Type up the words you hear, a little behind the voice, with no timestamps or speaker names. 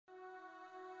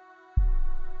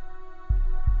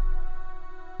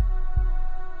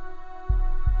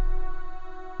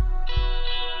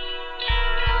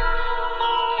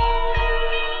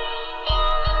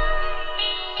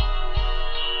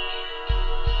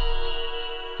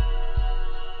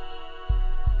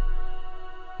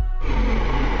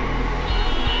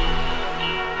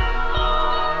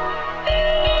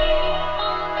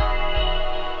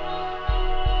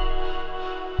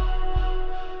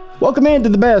Welcome into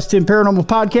the best in paranormal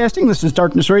podcasting. This is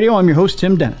Darkness Radio. I'm your host,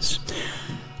 Tim Dennis.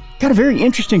 Got a very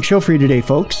interesting show for you today,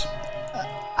 folks.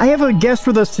 I have a guest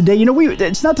with us today. You know,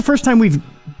 it's not the first time we've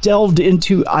delved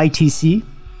into ITC,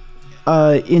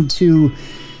 into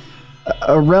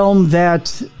a realm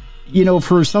that, you know,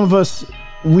 for some of us,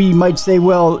 we might say,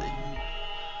 well,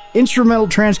 instrumental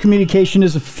transcommunication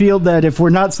is a field that if we're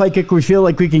not psychic, we feel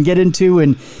like we can get into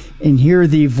and hear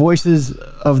the voices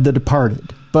of the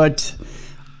departed. But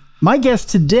my guest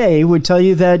today would tell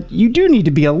you that you do need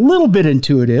to be a little bit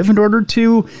intuitive in order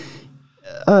to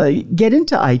get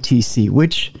into ITC,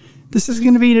 which this is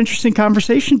going to be an interesting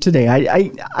conversation today.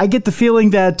 I get the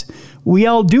feeling that we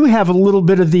all do have a little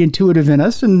bit of the intuitive in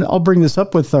us, and I'll bring this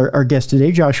up with our guest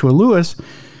today, Joshua Lewis.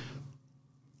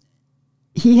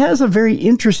 He has a very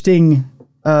interesting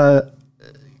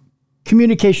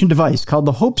communication device called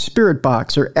the H.O.P.E Spirit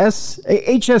Box, or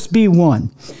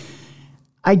HSB1.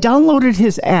 I downloaded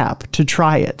his app to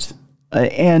try it,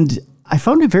 and I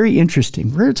found it very interesting.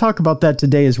 We're going to talk about that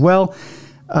today as well.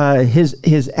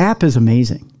 His app is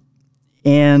amazing.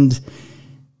 And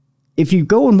if you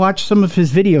go and watch some of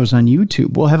his videos on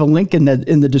YouTube, we'll have a link in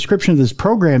the description of this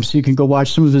program so you can go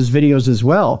watch some of his videos as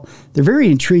well. They're very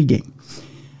intriguing.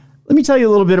 Let me tell you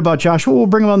a little bit about Joshua. We'll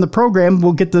bring him on the program.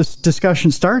 We'll get this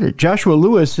discussion started. Joshua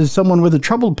Lewis is someone with a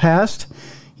troubled past.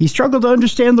 He struggled to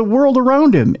understand the world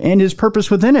around him and his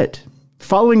purpose within it.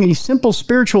 Following a simple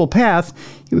spiritual path,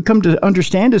 he would come to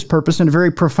understand his purpose in a very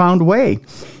profound way.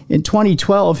 In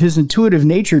 2012, his intuitive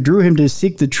nature drew him to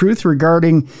seek the truth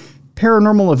regarding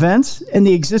paranormal events and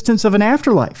the existence of an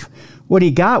afterlife. What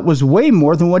he got was way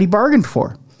more than what he bargained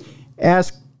for.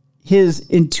 As his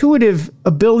intuitive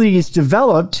abilities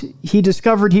developed, he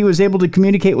discovered he was able to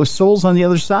communicate with souls on the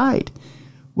other side.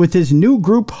 With his new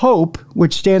group, H.O.P.E,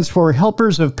 which stands for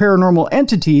Helpers of Paranormal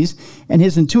Entities, and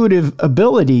his intuitive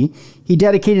ability, he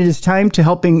dedicated his time to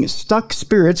helping stuck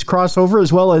spirits cross over,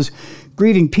 as well as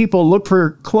grieving people look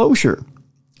for closure.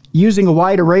 Using a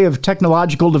wide array of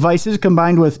technological devices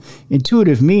combined with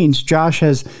intuitive means, Josh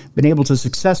has been able to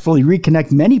successfully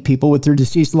reconnect many people with their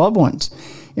deceased loved ones.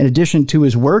 In addition to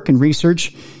his work and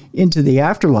research into the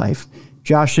afterlife,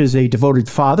 Josh is a devoted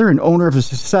father and owner of a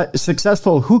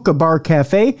successful hookah bar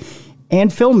cafe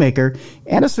and filmmaker,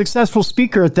 and a successful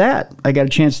speaker at that. I got a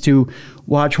chance to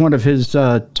watch one of his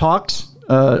talks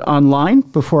online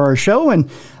before our show,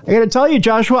 and I got to tell you,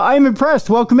 Joshua, I'm impressed.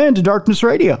 Welcome into Darkness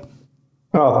Radio.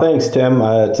 Oh, thanks, Tim.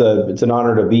 It's an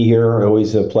honor to be here.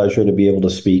 Always a pleasure to be able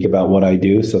to speak about what I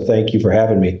do. So thank you for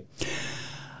having me.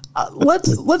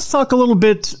 Let's talk a little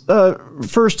bit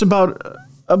first about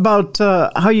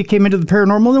how you came into the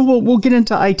paranormal, and we'll get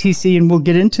into ITC, and we'll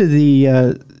get into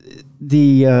the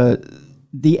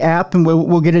app, and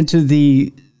we'll get into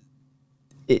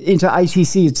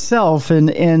ITC itself, and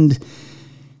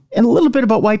a little bit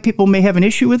about why people may have an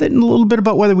issue with it, and a little bit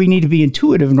about whether we need to be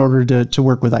intuitive in order to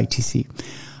work with ITC.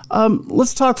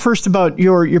 Let's talk first about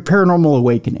your paranormal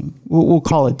awakening. We'll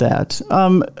call it that.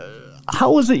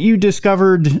 How was it you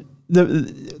discovered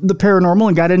the paranormal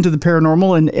and got into the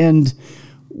paranormal, and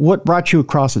what brought you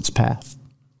across its path?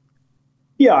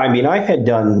 Yeah, I mean, I had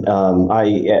done,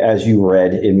 as you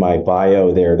read in my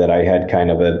bio there, that I had kind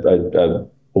of a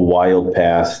wild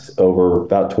past over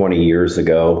about 20 years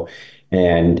ago,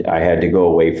 and I had to go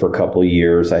away for a couple of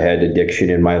years. I had addiction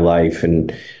in my life,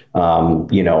 and,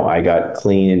 I got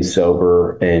clean and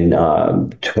sober in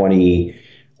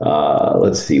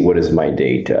let's see, what is my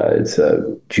date? It's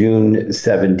June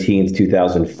 17th,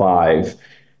 2005.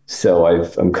 So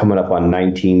I'm coming up on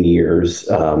 19 years.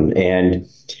 And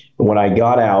when I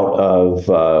got out of,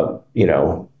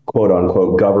 quote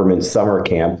unquote, government summer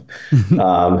camp,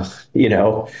 I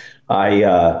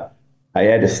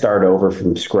had to start over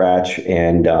from scratch.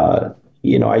 And,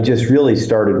 I just really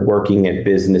started working at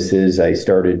businesses. I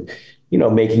started,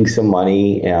 making some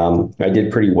money. I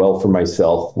did pretty well for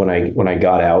myself when I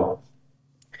got out.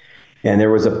 And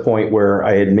there was a point where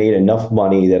I had made enough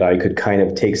money that I could kind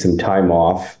of take some time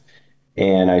off.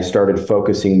 And I started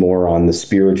focusing more on the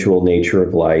spiritual nature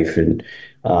of life, and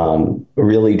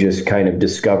really just kind of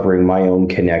discovering my own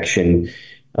connection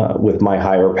with my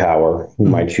higher power,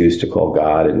 whom I choose to call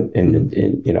God.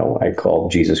 And I call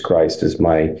Jesus Christ as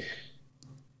my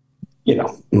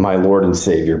Lord and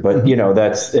Savior. But,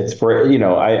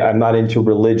 I'm not into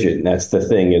religion. That's the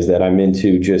thing, is that I'm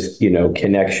into just,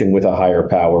 connection with a higher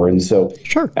power. And so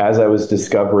Sure. As I was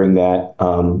discovering that,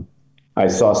 I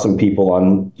saw some people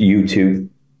on YouTube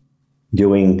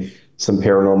doing some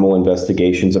paranormal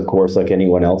investigations. Of course, like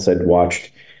anyone else, I'd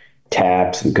watched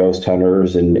Taps and Ghost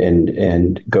Hunters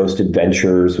and Ghost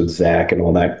Adventures with Zach and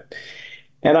all that.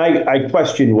 And I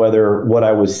questioned whether what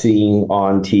I was seeing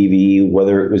on TV,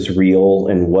 whether it was real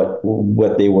and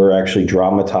what they were actually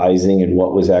dramatizing and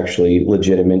what was actually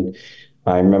legitimate.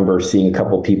 I remember seeing a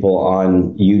couple people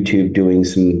on YouTube doing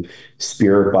some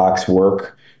spirit box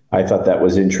work. I thought that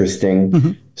was interesting.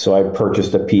 Hmm. So I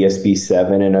purchased a PSB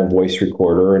 7 and a voice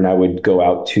recorder, and I would go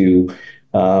out to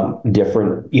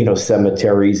different,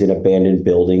 cemeteries and abandoned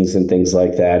buildings and things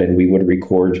like that, and we would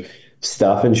record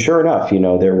stuff. And sure enough,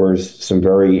 there was some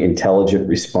very intelligent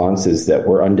responses that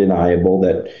were undeniable,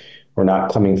 that were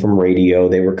not coming from radio.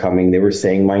 They were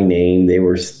saying my name. They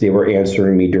were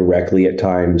answering me directly at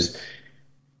times.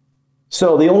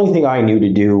 So the only thing I knew to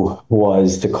do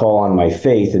was to call on my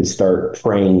faith and start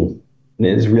praying. And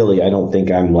it's really, I don't think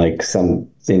I'm like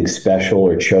something special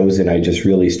or chosen. I just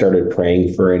really started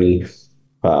praying for any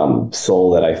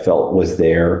soul that I felt was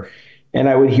there. And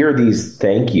I would hear these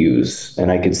thank yous, and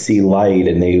I could see light,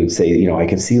 and they would say, I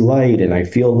can see light and I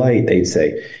feel light, they'd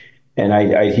say. And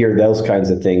I'd hear those kinds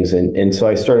of things. And so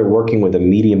I started working with a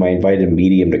medium. I invited a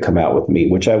medium to come out with me,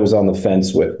 which I was on the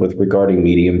fence with regarding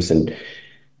mediums. And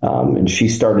she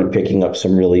started picking up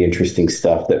some really interesting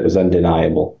stuff that was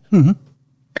undeniable. Hmm.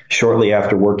 Shortly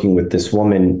after working with this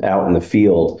woman out in the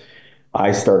field,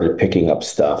 I started picking up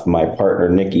stuff. My partner,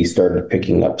 Nikki, started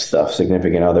picking up stuff.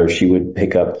 Significant other, she would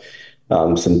pick up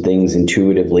some things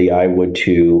intuitively. I would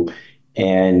too.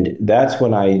 And that's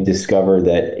when I discovered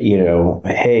that,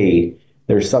 hey,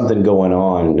 there's something going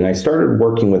on. And I started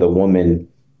working with a woman.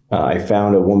 I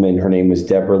found a woman, her name was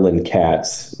Deborah Lynn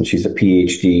Katz, and she's a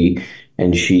PhD,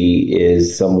 and she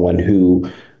is someone who,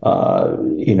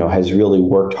 has really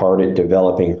worked hard at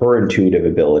developing her intuitive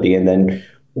ability, and then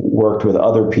worked with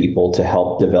other people to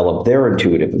help develop their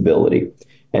intuitive ability.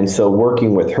 And so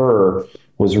working with her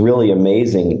was really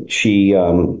amazing. She,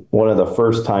 one of the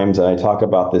first times, and I talk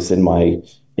about this in my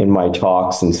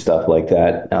talks and stuff like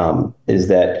that, is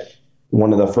that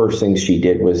one of the first things she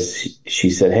did was she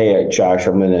said, "Hey, Josh,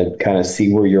 I'm going to kind of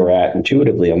see where you're at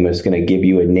intuitively. I'm just going to give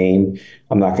you a name.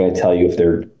 I'm not going to tell you if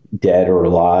they're dead or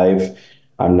alive.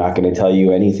 I'm not going to tell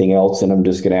you anything else, and I'm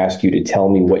just going to ask you to tell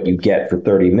me what you get for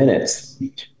 30 minutes,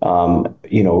 with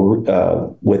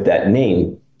that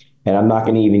name. And I'm not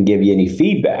going to even give you any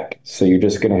feedback. So you're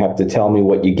just going to have to tell me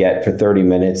what you get for 30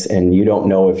 minutes, and you don't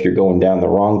know if you're going down the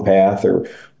wrong path or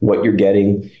what you're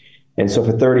getting." And so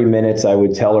for 30 minutes, I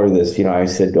would tell her this. I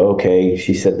said, "Okay."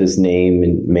 She said this name,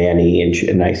 and Manny,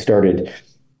 and I started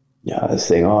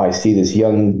saying, "Oh, I see this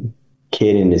young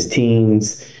kid in his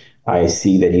teens. I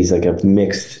see that he's like a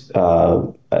mixed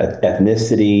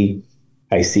ethnicity.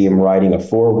 I see him riding a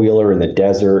four-wheeler in the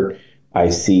desert. I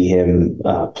see him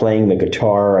playing the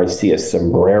guitar. I see a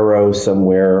sombrero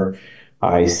somewhere.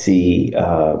 I see,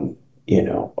 a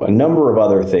number of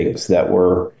other things that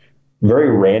were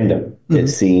very random, it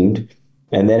seemed."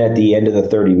 And then at the end of the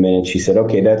 30 minutes, she said,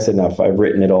 "Okay, that's enough. I've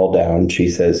written it all down." She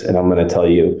says, "And I'm going to tell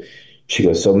you." She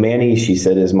goes, "So Manny," she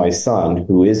said, "is my son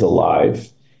who is alive."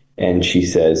 And she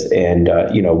says, "And,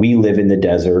 we live in the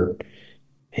desert.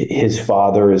 His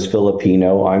father is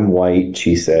Filipino. I'm white,"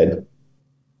 she said.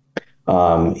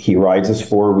 He rides his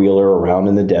four-wheeler around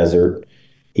in the desert.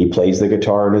 He plays the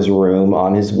guitar in his room.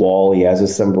 On his wall, he has a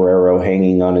sombrero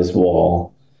hanging on his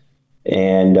wall,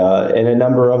 and a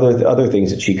number of other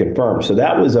things that she confirmed. So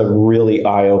that was a really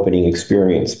eye-opening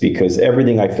experience, because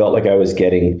everything I felt like I was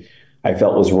getting, I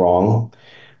felt was wrong.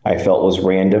 I felt was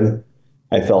random.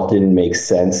 I felt didn't make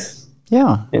sense.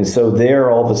 Yeah. And so there,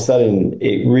 all of a sudden,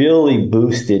 it really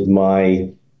boosted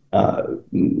my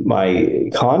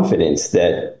confidence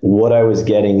that what I was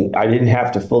getting, I didn't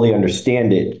have to fully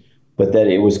understand it, but that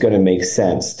it was going to make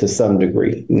sense to some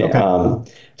degree.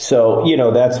 Okay. So,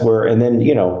 that's where, and then,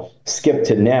 skip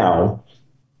to now,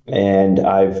 and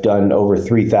I've done over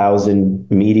 3,000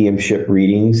 mediumship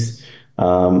readings.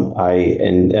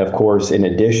 And of course, in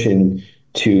addition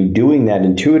to doing that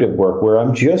intuitive work, where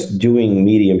I'm just doing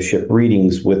mediumship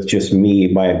readings with just me,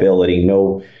 my ability,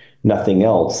 nothing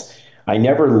else, I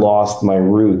never lost my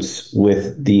roots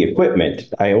with the equipment.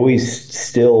 I always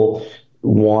still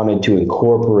wanted to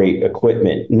incorporate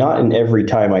equipment, not in every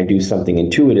time I do something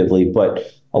intuitively, but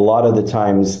a lot of the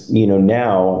times,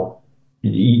 now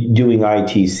doing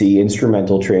ITC,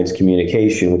 instrumental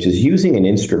transcommunication, which is using an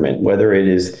instrument, whether it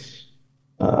is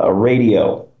a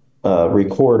radio, a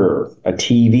recorder, a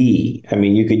TV. I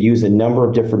mean, you could use a number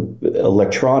of different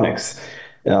electronics.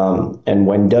 And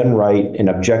when done right and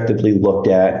objectively looked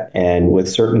at, and with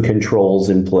certain controls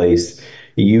in place,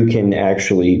 you can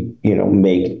actually,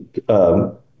 make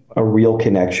a real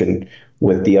connection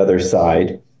with the other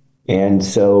side. And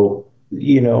so,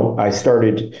 I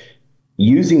started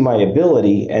using my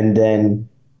ability, and then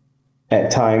at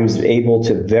times able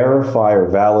to verify or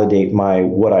validate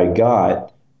what I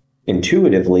got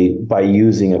intuitively by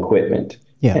using equipment.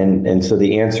 Yeah. And so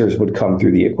the answers would come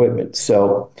through the equipment.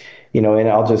 So, and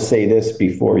I'll just say this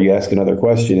before you ask another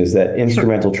question, is that Sure.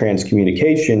 instrumental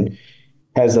transcommunication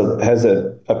has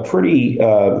a pretty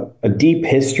a deep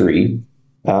history.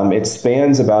 It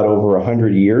spans about over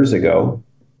 100 years ago.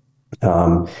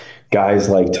 Guys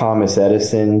like Thomas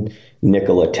Edison,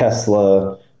 Nikola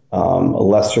Tesla,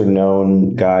 lesser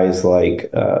known guys like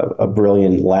a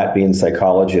brilliant Latvian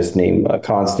psychologist named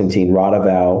Konstantin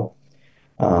Radovan,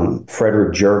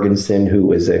 Frederick Jurgensen,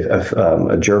 who is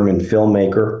a German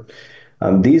filmmaker.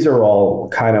 These are all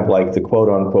kind of like the quote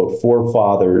unquote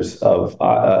forefathers of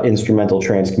instrumental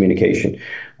transcommunication,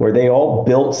 where they all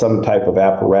built some type of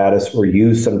apparatus or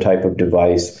used some type of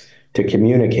device to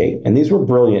communicate. And these were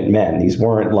brilliant men. These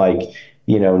weren't like,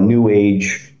 new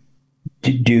age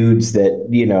dudes that,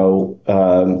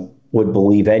 would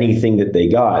believe anything that they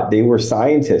got. They were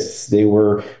scientists, they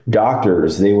were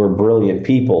doctors, they were brilliant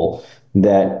people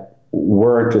that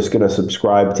weren't just going to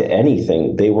subscribe to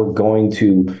anything. They were going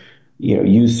to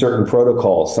use certain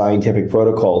protocols, scientific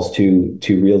protocols, to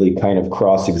really kind of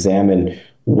cross-examine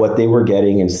what they were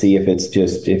getting and see if it's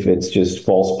just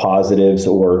false positives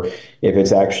or if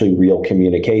it's actually real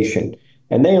communication.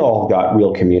 And they all got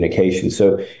real communication.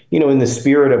 So, in the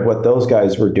spirit of what those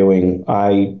guys were doing,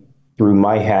 I threw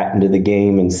my hat into the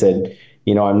game and said,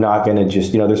 I'm not going to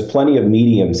just, there's plenty of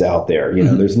mediums out there.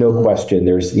 There's no question.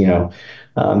 There's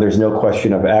no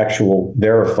question of actual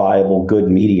verifiable good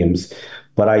mediums.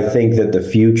 But I think that the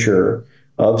future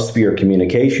of spirit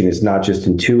communication is not just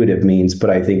intuitive means, but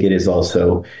I think it is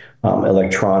also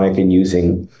electronic and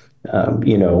using,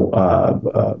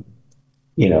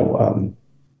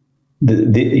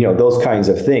 those kinds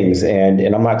of things. And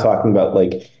I'm not talking about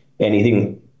like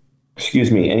anything,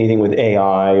 anything with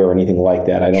AI or anything like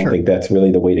that. I don't Sure. think that's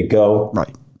really the way to go.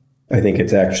 Right. I think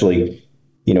it's actually,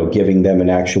 giving them an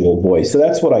actual voice. So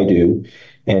that's what I do.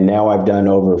 And now I've done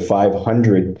over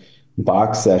 500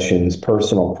 box sessions,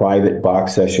 personal private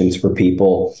box sessions for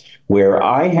people where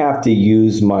I have to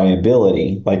use my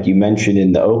ability, like you mentioned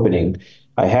in the opening,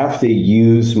 I have to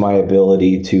use my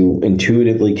ability to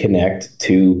intuitively connect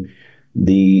to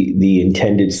the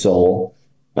intended soul.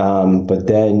 But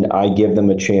then I give them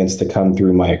a chance to come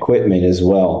through my equipment as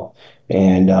well.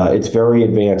 And it's very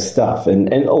advanced stuff.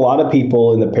 And a lot of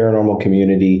people in the paranormal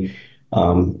community,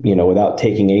 without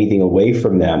taking anything away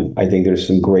from them, I think there's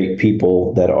some great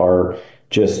people that are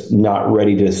just not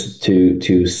ready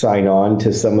to sign on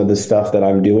to some of the stuff that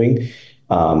I'm doing.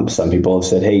 Some people have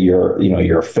said, "Hey,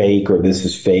 you're fake, or this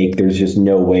is fake. There's just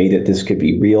no way that this could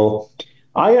be real."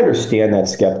 I understand that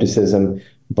skepticism,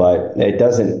 but it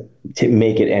doesn't to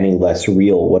make it any less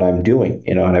real what I'm doing.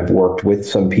 And I've worked with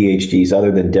some PhDs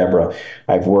other than Deborah.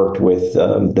 I've worked with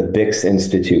the BICS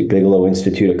Institute, Bigelow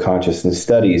Institute of Consciousness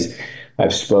Studies.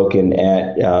 I've spoken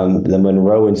at the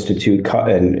Monroe Institute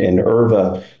and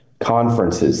IRVA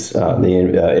conferences,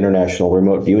 the International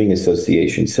Remote Viewing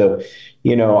Association. So,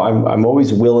 I'm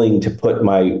always willing to put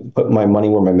my money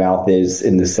where my mouth is,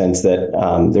 in the sense that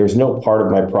there's no part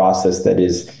of my process that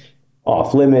is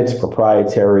off limits,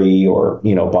 proprietary, or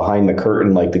behind the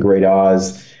curtain like the Great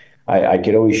Oz. I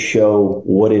could always show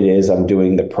what it is I'm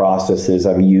doing, the processes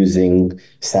I'm using,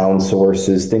 sound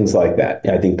sources, things like that.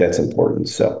 I think that's important.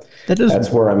 So that's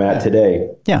where I'm at today.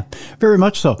 Yeah, very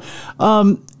much so.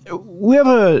 We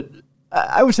have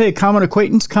I would say, a common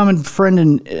acquaintance, common friend,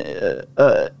 and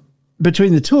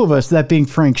between the two of us, that being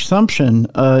Frank Sumption.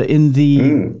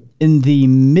 In the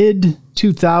mid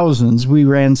 2000s, we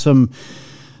ran some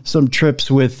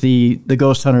trips with the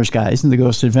Ghost Hunters guys and the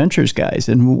Ghost Adventures guys.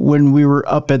 And when we were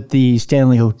up at the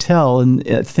Stanley Hotel, and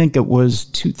I think it was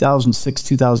 2006,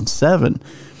 2007,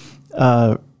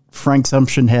 Frank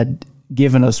Sumption had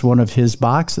given us one of his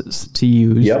boxes to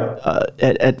use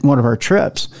at one of our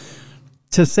trips.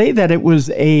 To say that it was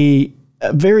a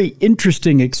very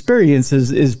interesting experience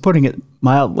is putting it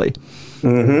mildly.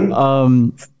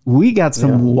 We got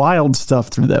some wild stuff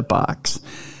through that box.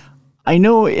 I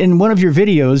know in one of your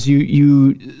videos,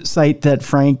 you cite that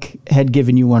Frank had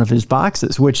given you one of his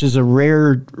boxes, which is a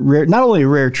rare, not only a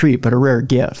rare treat, but a rare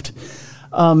gift.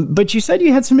 But you said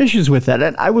you had some issues with that.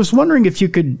 And I was wondering if you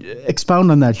could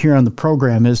expound on that here on the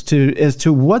program as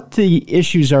to what the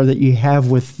issues are that you have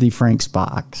with the Frank's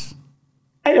box.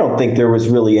 I don't think there was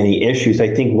really any issues.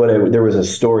 I think there was a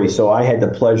story. So I had the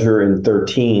pleasure in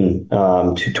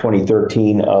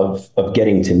 2013 of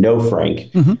getting to know Frank.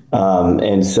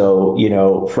 And so,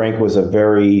 Frank was a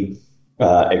very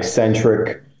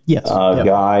eccentric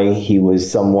guy. He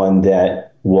was someone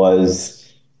that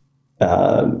was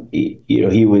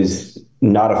he was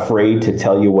not afraid to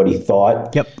tell you what he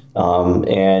thought. Yep.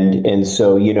 And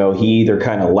so, he either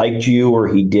kind of liked you or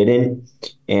he didn't.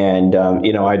 And,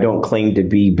 I don't claim to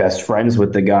be best friends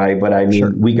with the guy, but I Sure.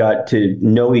 mean, we got to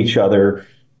know each other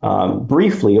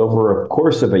briefly over a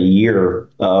course of a year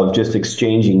of just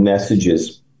exchanging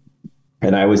messages.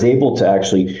 And I was able to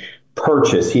actually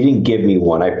purchase, he didn't give me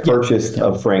one. I Yep. purchased Yep.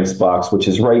 a Frank's box, which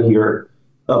is right here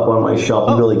up on my shelf.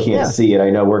 You Oh, really can't yeah. see it. I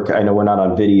know we're not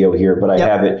on video here, but I Yep.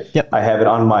 have it. Yep. I have it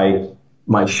on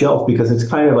my shelf because it's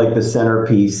kind of like the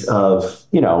centerpiece of,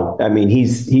 I mean,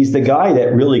 he's the guy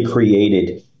that really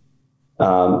created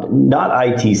not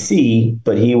ITC,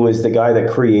 but he was the guy that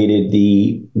created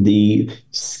the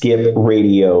skip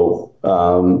radio,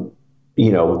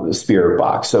 spirit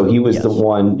box. So he was the Yes.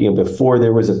 one, before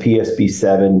there was a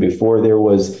PSB7, before there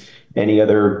was any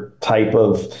other type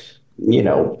of,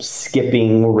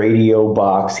 skipping radio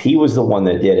box. He was the one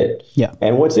that did it. Yeah.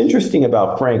 And what's interesting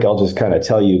about Frank, I'll just kind of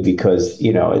tell you because,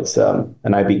 it's,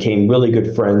 and I became really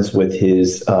good friends with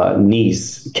his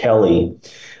niece, Kelly.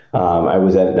 I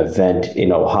was at an event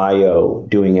in Ohio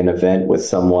doing an event with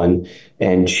someone,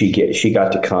 and she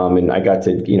got to come, and I got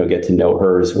to get to know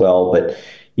her as well. But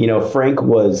Frank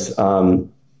was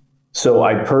so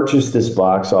I purchased this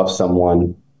box off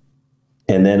someone,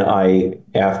 and then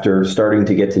after starting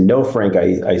to get to know Frank,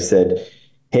 I said,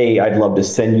 "Hey, I'd love to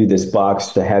send you this box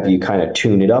to have you kind of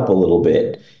tune it up a little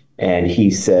bit." And he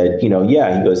said,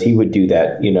 yeah, he goes, he would do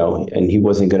that, and he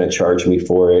wasn't going to charge me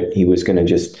for it. He was going to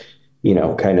just,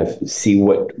 kind of see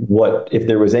what if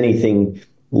there was anything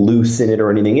loose in it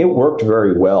or anything. It worked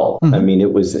very well. I Mm-hmm.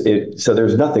 mean, so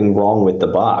there's nothing wrong with the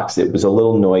box. It was a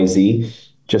little noisy,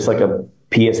 just like a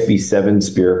PSB7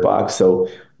 Spirit box. So,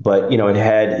 but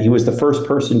he was the first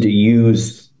person to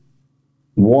use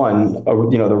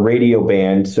the radio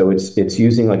band. So it's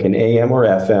using like an AM or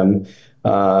FM,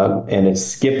 and it's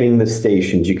skipping the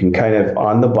stations. You can kind of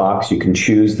on the box, you can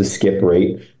choose the skip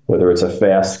rate, whether it's a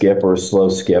fast skip or a slow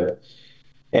skip.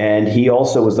 And he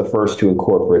also was the first to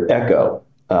incorporate echo,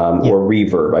 Yeah. or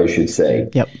reverb, I should say.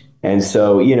 Yep. And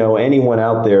so, anyone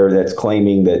out there that's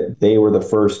claiming that they were the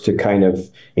first to kind of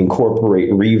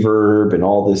incorporate reverb and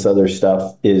all this other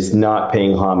stuff is not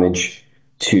paying homage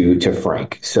to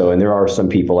Frank. So, and there are some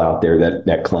people out there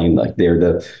that claim like they're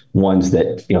the ones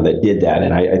that that did that,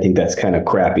 and I think that's kind of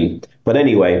crappy. But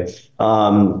anyway,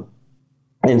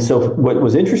 and so what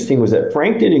was interesting was that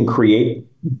Frank didn't create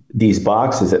these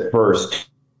boxes at first.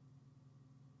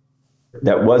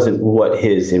 That wasn't what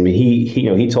his. I mean,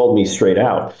 he told me straight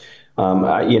out.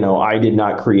 I did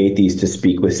not create these to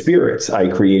speak with spirits. I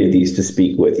created these to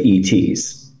speak with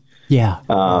ETs. Yeah.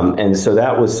 And so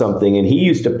that was something. And he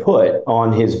used to put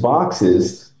on his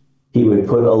boxes. He would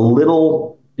put a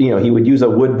little. He would use a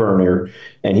wood burner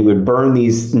and he would burn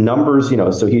these numbers.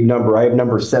 So I have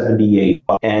number 78,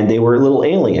 and they were little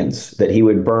aliens that he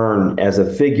would burn as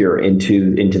a figure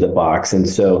into the box. And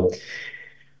so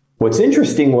what's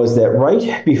interesting was that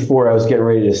right before I was getting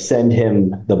ready to send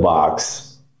him the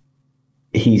box,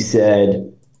 he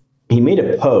made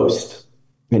a post,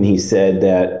 and he said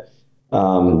that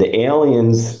the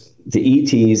aliens, the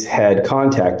ETs, had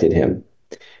contacted him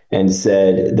and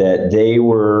said that they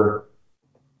were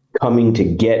coming to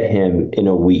get him in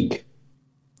a week.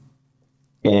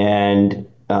 And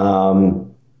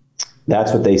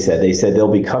that's what they said. They said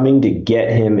they'll be coming to get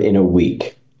him in a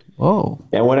week. Whoa.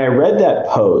 And when I read that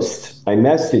post, I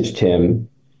messaged him,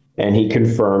 and he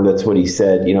confirmed that's what he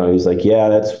said. He was like, "Yeah,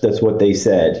 that's what they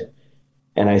said."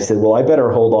 And I said, "Well, I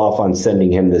better hold off on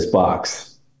sending him this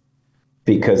box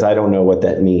because I don't know what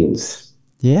that means."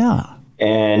 Yeah.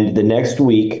 And the next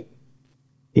week,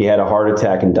 he had a heart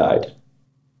attack and died.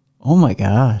 Oh my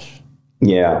gosh.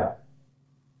 Yeah.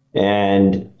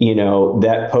 And,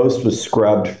 that post was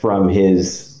scrubbed from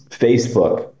his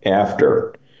Facebook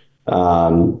after.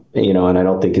 And I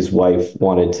don't think his wife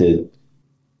wanted to,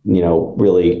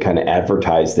 really kind of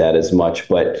advertise that as much.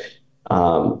 But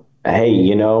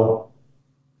hey,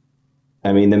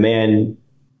 I mean, the man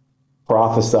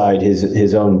prophesied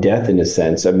his own death in a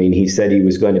sense. I mean, he said he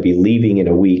was going to be leaving in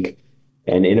a week,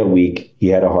 and in a week he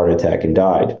had a heart attack and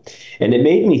died. And it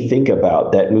made me think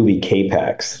about that movie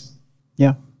K-Pax.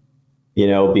 Yeah.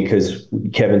 Because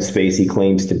Kevin Spacey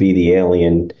claims to be the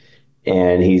alien,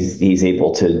 and he's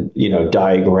able to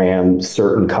diagram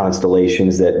certain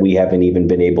constellations that we haven't even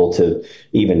been able to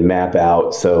even map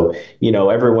out. So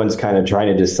everyone's kind of trying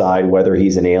to decide whether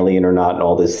he's an alien or not, and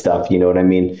all this stuff. You know what I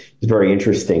mean? It's very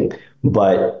interesting.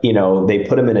 But they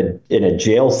put him in a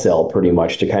jail cell pretty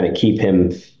much to kind of keep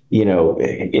him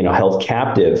held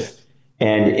captive.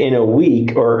 And in a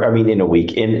week, or I mean, in a week,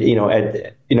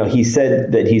 he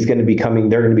said that he's going to be coming.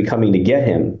 They're going to be coming to get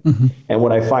him. Mm-hmm. And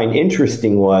what I find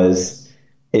interesting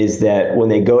is that when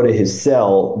they go to his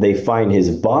cell, they find his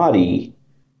body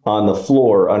on the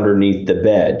floor underneath the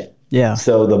bed. Yeah.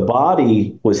 So the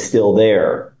body was still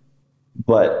there,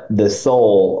 but the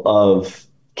soul of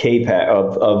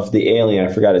K-Pax, of the alien,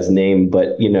 I forgot his name,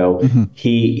 but Mm-hmm.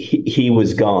 he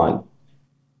was gone.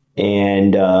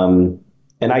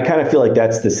 And I kind of feel like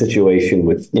that's the situation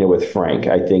with Frank.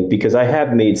 I think because I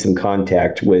have made some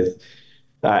contact with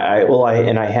I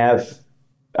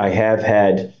have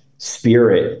had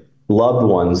spirit loved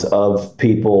ones of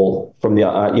people from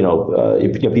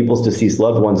the people's deceased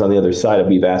loved ones on the other side.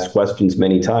 We've asked questions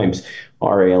many times: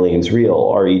 Are aliens real?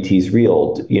 Are ETs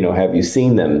real? Have you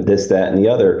seen them? This, that, and the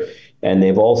other, and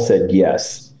they've all said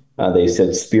yes. They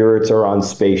said spirits are on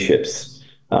spaceships.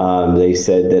 They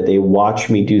said that they watch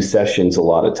me do sessions a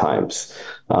lot of times.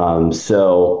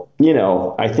 So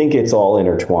I think it's all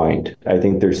intertwined. I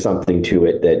think there's something to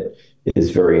it that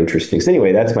is very interesting. So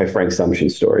anyway, that's my Frank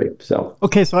Sumption story. So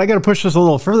okay, so I got to push this a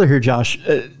little further here, Josh.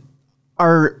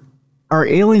 Are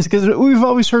aliens? Because we've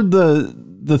always heard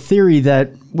the theory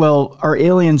that, well, are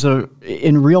aliens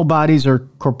in real bodies or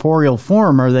corporeal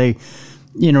form? Are they,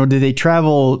 do they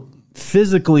travel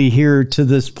physically here to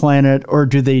this planet, or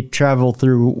do they travel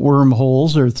through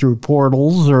wormholes or through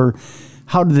portals, or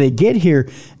how do they get here?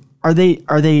 Are they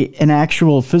an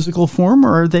actual physical form,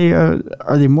 or are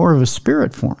they more of a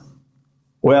spirit form?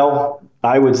 Well,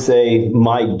 I would say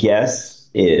my guess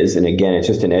is, and again, it's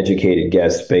just an educated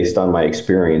guess based on my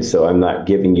experience, so I'm not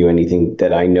giving you anything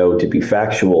that I know to be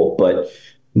factual, but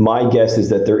my guess is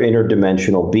that they're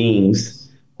interdimensional beings.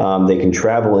 They can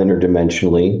travel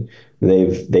interdimensionally.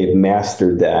 They've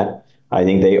mastered that. I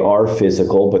think they are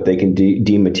physical, but they can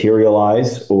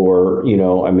dematerialize, or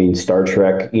Star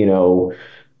Trek,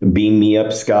 beam me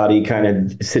up, Scotty kind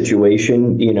of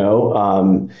situation,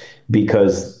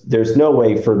 because there's no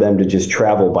way for them to just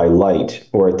travel by light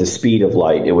or at the speed of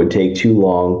light. It would take too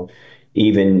long,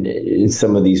 even in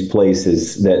some of these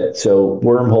places. So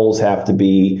wormholes have to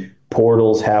be,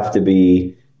 portals have to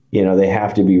be, they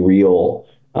have to be real.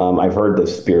 I've heard the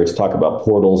spirits talk about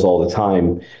portals all the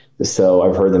time. So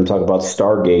I've heard them talk about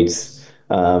stargates.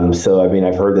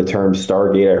 I've heard the term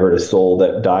Stargate. I heard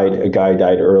a guy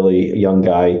died early, a young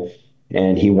guy,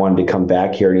 and he wanted to come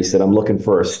back here. And he said, I'm looking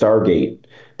for a Stargate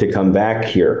to come back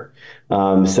here. So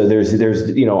I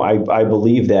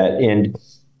believe that. And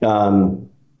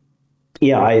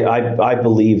I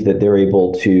believe that they're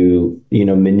able to,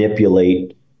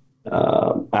 manipulate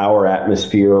our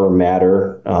atmosphere or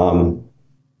matter.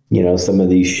 Some of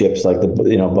these ships, like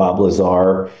Bob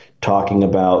Lazar talking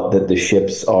about that the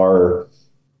ships are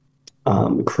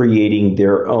creating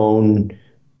their own,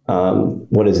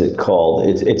 what is it called?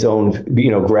 Its own,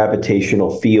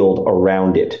 gravitational field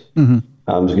around it. Mm-hmm.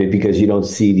 Because you don't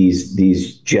see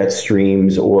these jet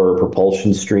streams or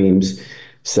propulsion streams.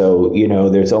 So,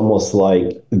 there's almost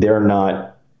like they're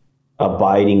not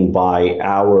abiding by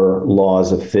our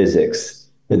laws of physics.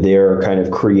 They're kind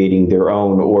of creating their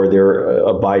own, or they're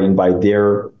abiding by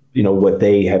their, what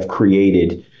they have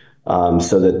created,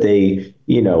 so that they,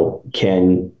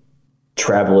 can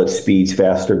travel at speeds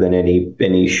faster than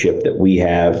any ship that we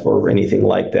have or anything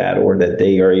like that, or that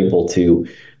they are able to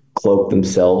cloak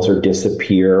themselves or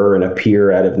disappear and appear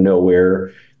out of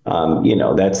nowhere.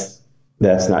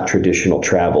 That's not traditional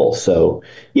travel. So,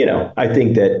 I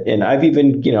think that, and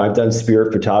I've done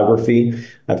spirit photography.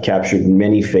 I've captured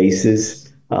many faces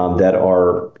that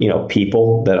are,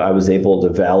 people that I was able to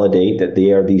validate that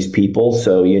they are these people.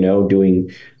 So,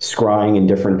 doing scrying and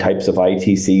different types of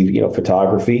ITC,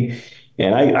 photography.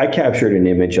 And I captured an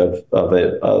image of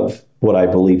what I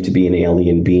believe to be an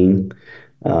alien being,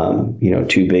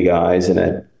 two big eyes and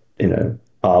a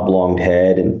oblong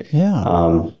head. And,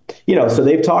 so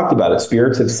they've talked about it.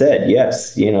 Spirits have said,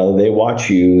 yes, they watch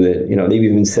you. They've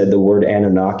even said the word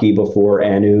Anunnaki before,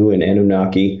 Anu and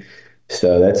Anunnaki.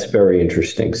 So that's very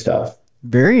interesting stuff.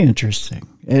 Very interesting.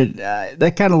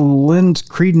 That kind of lends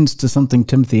credence to something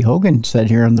Timothy Hogan said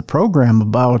here on the program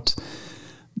about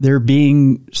there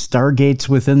being stargates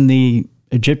within the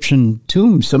Egyptian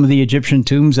tombs. Some of the Egyptian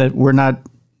tombs that we're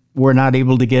not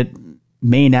able to get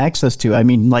main access to. I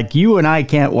mean, like you and I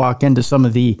can't walk into some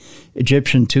of the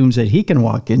Egyptian tombs that he can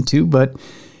walk into, but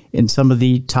in some of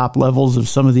the top levels of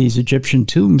some of these Egyptian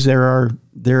tombs,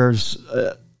 there's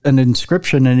an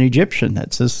inscription in Egyptian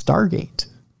that says Stargate.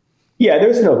 Yeah,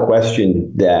 there's no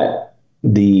question that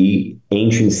the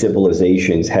ancient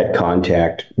civilizations had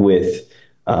contact with,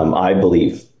 I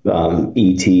believe,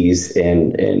 ETs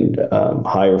and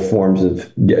higher forms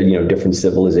of different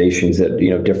civilizations, that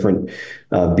different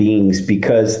beings,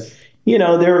 because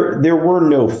there were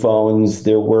no phones,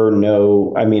 there were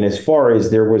no, I mean, as far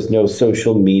as there was no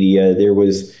social media,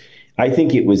 I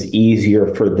think it was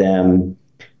easier for them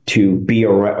to be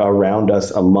around us,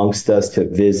 amongst us, to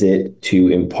visit, to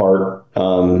impart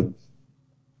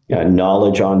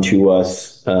knowledge onto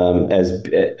us,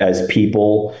 as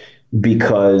people,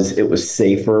 because it was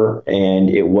safer and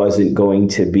it wasn't going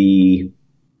to be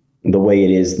the way it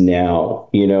is now.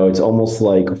 It's almost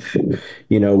like,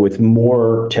 with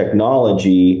more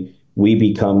technology, we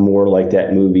become more like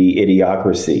that movie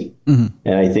Idiocracy. Mm-hmm.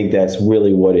 And I think that's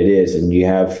really what it is. And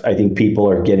I think people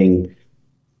are getting,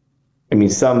 I mean,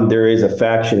 there is a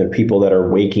faction of people that are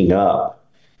waking up,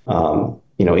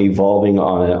 evolving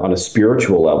on a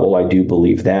spiritual level. I do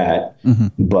believe that. Mm-hmm.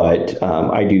 But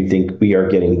I do think we are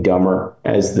getting dumber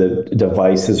as the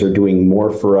devices are doing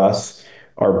more for us.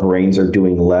 Our brains are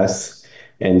doing less.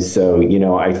 And so,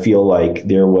 I feel like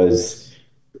there was,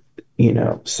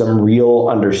 some real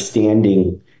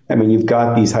understanding. I mean, you've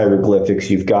got these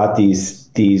hieroglyphics, you've got these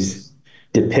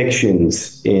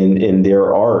depictions in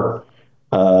their art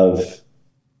of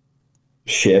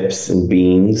ships and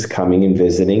beings coming and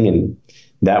visiting, and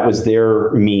that was their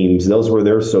memes, those were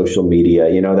their social media,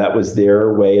 that was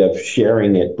their way of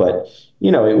sharing it. But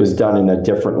it was done in a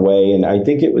different way, and I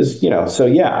think it was, so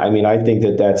yeah, I mean, I think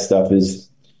that stuff is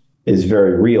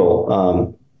very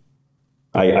real.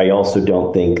 I also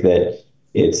don't think that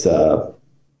it's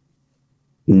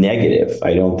negative.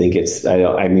 I don't think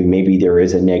I mean, maybe there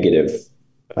is a negative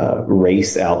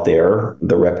race out there,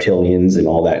 the reptilians and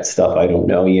all that stuff. I don't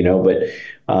know, but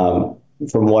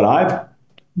from what I've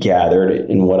gathered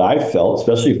and what I've felt,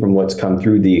 especially from what's come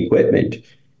through the equipment,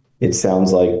 it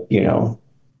sounds like,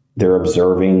 they're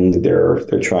observing, they're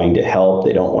trying to help.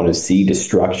 They don't want to see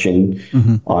destruction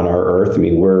mm-hmm. on our Earth. I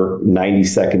mean, we're 90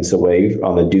 seconds away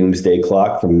on the doomsday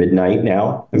clock from midnight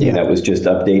now. I mean, that was just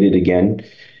updated again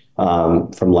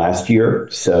from last year.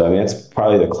 So, I mean, that's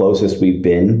probably the closest we've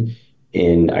been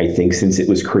I think, since it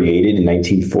was created in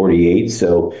 1948.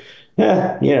 So,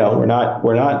 we're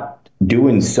not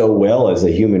doing so well as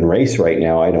a human race right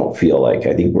now. I don't feel like.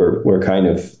 I think we're kind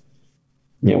of,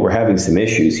 we're having some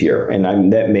issues here,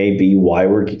 and that may be why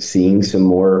we're seeing some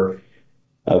more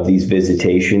of these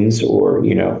visitations. Or,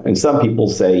 and some people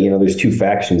say, there's two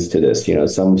factions to this.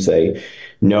 Some say,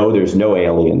 no, there's no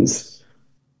aliens,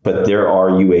 but there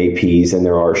are UAPs and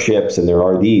there are ships and there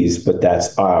are these, but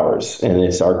that's ours, and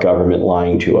it's our government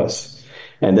lying to us.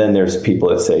 And then there's people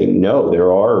that say, no,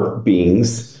 there are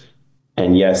beings.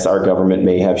 And yes, our government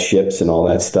may have ships and all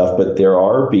that stuff, but there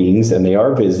are beings, and they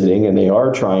are visiting, and they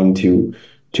are trying to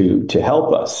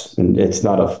help us. And it's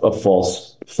not a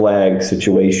false flag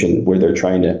situation where they're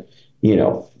trying to,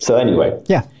 So anyway,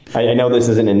 yeah, I know this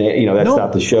isn't that's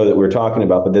not the show that we're talking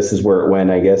about, but this is where it went,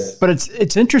 I guess. But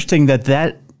it's interesting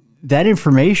that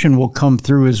information will come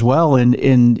through as well in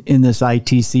this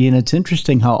ITC, and it's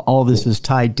interesting how all this is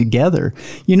tied together.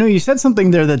 You said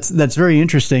something there that's very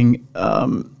interesting.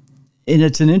 And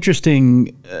it's an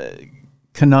interesting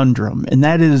conundrum, and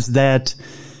that is that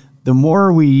the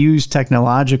more we use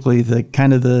technologically,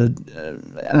 and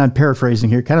I'm paraphrasing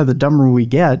here, kind of the dumber we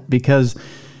get, because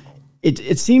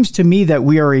it seems to me that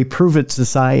we are a prove-it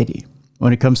society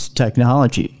when it comes to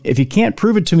technology. If you can't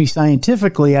prove it to me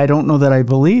scientifically, I don't know that I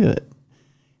believe it.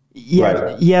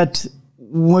 Yet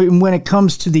when it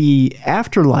comes to the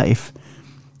afterlife,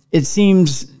 it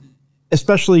seems,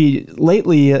 especially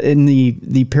lately in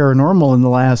the paranormal in the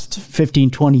last 15,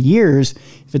 20 years,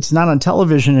 if it's not on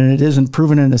television and it isn't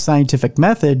proven in a scientific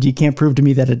method, you can't prove to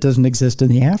me that it doesn't exist in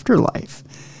the afterlife.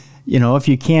 If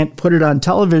you can't put it on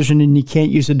television and you can't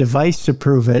use a device to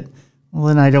prove it, well,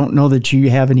 then I don't know that you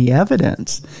have any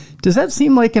evidence. Does that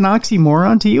seem like an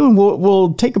oxymoron to you? And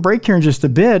we'll take a break here in just a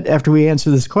bit after we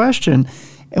answer this question,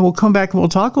 and we'll come back and we'll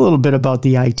talk a little bit about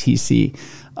the ITC.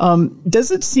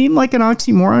 Does it seem like an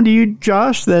oxymoron to you,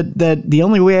 Josh, that the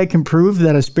only way I can prove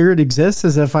that a spirit exists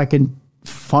is if I can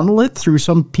funnel it through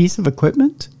some piece of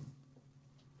equipment?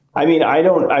 I mean,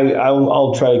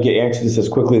 I'll try to answer this as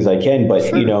quickly as I can, but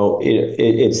sure.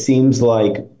 It seems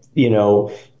like,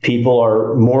 people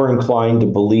are more inclined to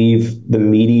believe the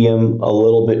medium a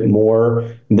little bit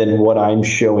more than what I'm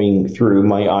showing through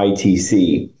my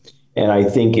ITC. And I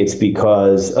think it's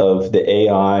because of the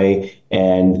AI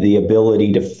and the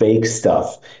ability to fake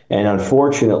stuff. And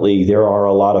unfortunately, there are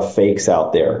a lot of fakes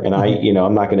out there. And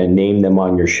I'm not going to name them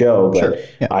on your show, but sure.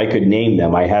 Yeah. I could name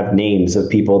them. I have names of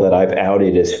people that I've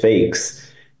outed as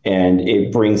fakes. and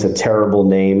it brings a terrible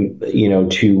name,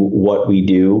 to what we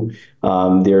do.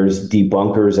 There's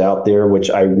debunkers out there,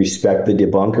 which I respect the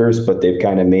debunkers, but they've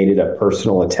kind of made it a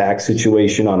personal attack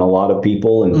situation on a lot of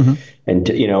people, and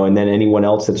then anyone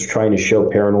else that's trying to show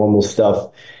paranormal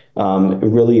stuff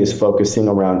really is focusing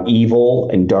around evil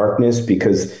and darkness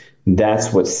because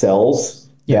that's what sells.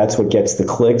 Yeah. That's what gets the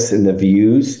clicks and the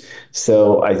views.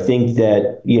 So I think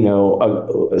that,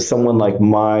 someone like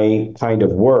my kind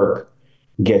of work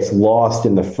gets lost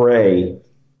in the fray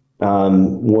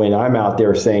when I'm out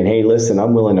there saying, hey, listen,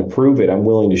 I'm willing to prove it. I'm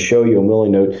willing to show you. I'm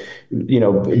willing to,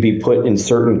 be put in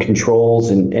certain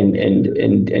controls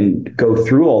and go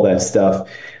through all that stuff.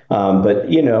 But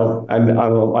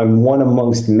I'm one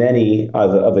amongst many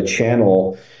of a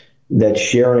channel that's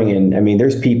sharing. And I mean,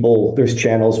 there's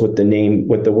channels with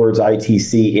the words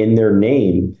ITC in their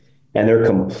name, and they're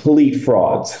complete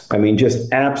frauds. I mean,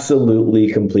 just absolutely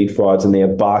complete frauds. And they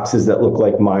have boxes that look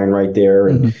like mine right there.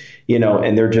 And,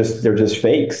 and they're just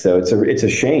fake. So it's a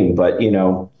shame, but,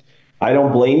 I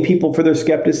don't blame people for their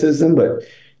skepticism, but,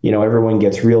 everyone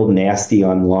gets real nasty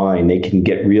online. They can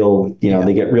get real,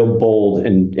 they get real bold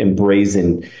and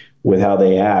brazen with how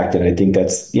they act. And I think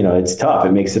that's, it's tough.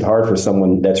 It makes it hard for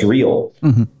someone that's real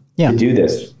to do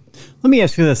this. Let me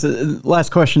ask you this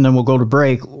last question, then we'll go to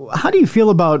break. How do you feel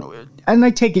about, and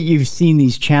I take it you've seen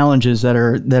these challenges that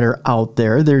are out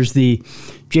there. There's the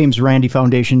James Randi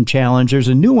Foundation challenge. There's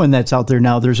a new one that's out there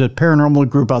now. There's a paranormal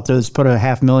group out there that's put a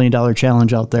 $500,000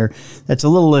 challenge out there. That's a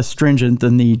little less stringent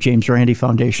than the James Randi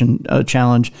Foundation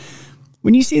challenge.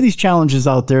 When you see these challenges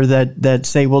out there that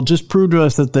say, well, just prove to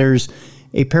us that there's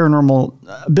a paranormal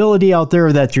ability out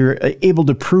there, that you're able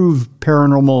to prove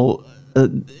paranormal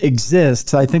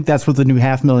exists. I think that's what the new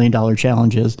 $500,000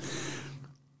 challenge is.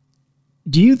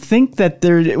 Do you think that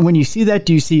when you see that,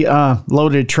 do you see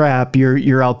loaded trap?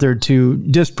 You're out there to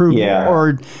disprove,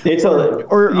 or it's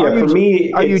for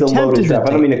me, it's a loaded trap.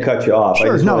 I don't mean to cut you off. Sure,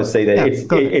 I just want to say that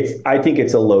it's. I think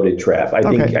it's a loaded trap. I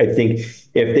think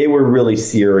if they were really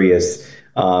serious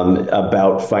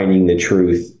about finding the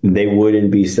truth, they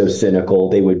wouldn't be so cynical.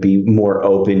 They would be more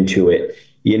open to it.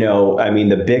 I mean,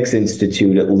 the Bix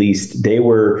Institute, at least they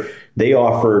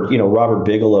offered, Robert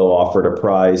Bigelow offered a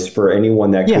prize for anyone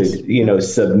that could,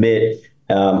 submit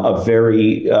a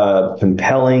very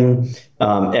compelling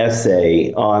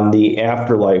essay on the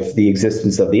afterlife, the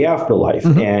existence of the afterlife.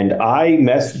 And I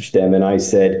messaged them and I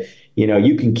said,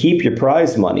 you can keep your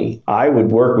prize money. I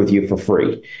would work with you for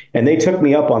free. And they took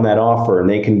me up on that offer, and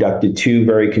they conducted 2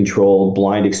 very controlled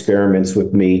blind experiments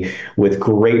with me with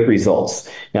great results.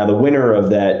 Now, the winner of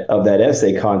that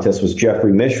essay contest was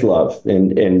Jeffrey Mishlove.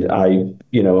 And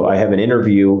I have an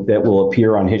interview that will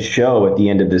appear on his show at the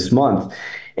end of this month.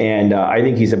 And I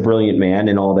think he's a brilliant man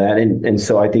and all that. And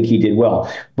so I think he did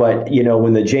well. But,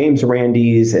 when the James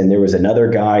Randis, and there was another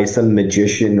guy, some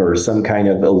magician or some kind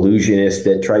of illusionist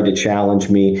that tried to challenge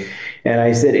me. And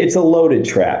I said, it's a loaded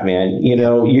trap, man.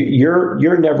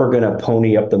 You're never going to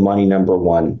pony up the money, number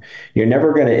one. You're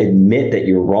never going to admit that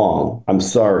you're wrong. I'm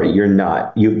sorry, you're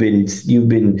not. You've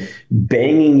been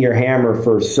banging your hammer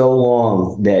for so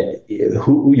long that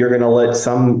you're going to let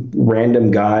some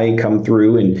random guy come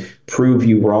through and prove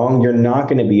you wrong. You're not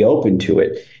going to be open to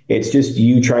it. It's just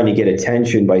you trying to get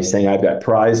attention by saying, I've got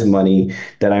prize money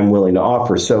that I'm willing to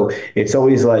offer. So it's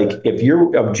always like, if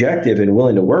you're objective and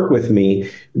willing to work with me,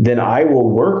 then I will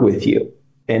work with you.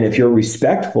 And if you're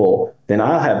respectful, then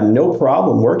I'll have no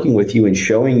problem working with you and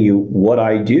showing you what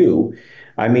I do.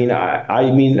 I mean,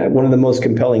 one of the most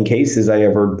compelling cases I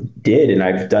ever did, and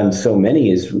I've done so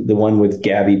many, is the one with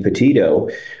Gabby Petito,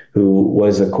 who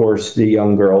was, of course, the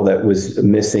young girl that was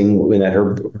missing when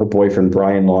her boyfriend,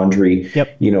 Brian Laundrie,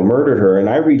 murdered her. And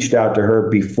I reached out to her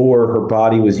before her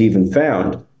body was even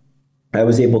found. I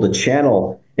was able to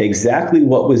channel exactly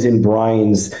what was in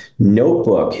Brian's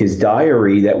notebook, his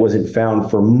diary that wasn't found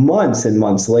for months and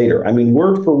months later. I mean,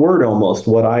 word for word almost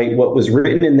what was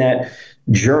written in that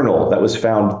journal that was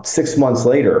found 6 months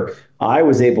later, I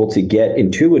was able to get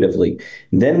intuitively.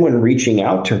 Then when reaching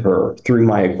out to her through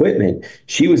my equipment,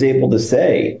 she was able to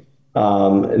say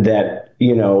that,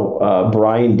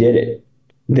 Brian did it,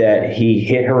 that he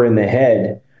hit her in the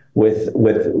head that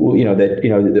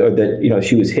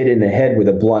she was hit in the head with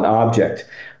a blunt object,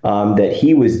 that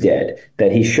he was dead,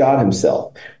 that he shot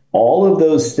himself. All of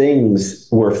those things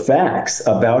were facts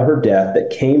about her death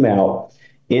that came out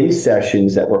in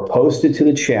sessions that were posted to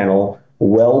the channel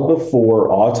well before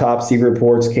autopsy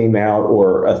reports came out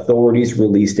or authorities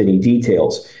released any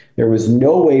details. There was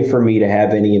no way for me to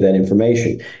have any of that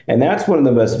information. And that's one of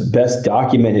the best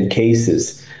documented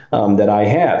cases that I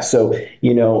have. So,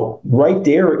 right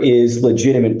there is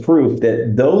legitimate proof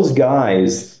that those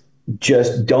guys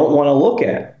just don't want to look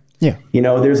at. Yeah.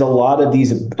 There's a lot of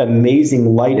these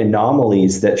amazing light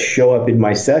anomalies that show up in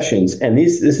my sessions. And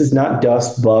this is not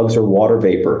dust, bugs, or water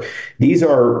vapor. These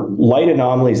are light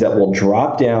anomalies that will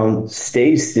drop down,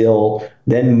 stay still,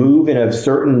 then move in a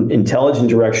certain intelligent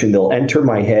direction. They'll enter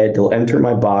my head, they'll enter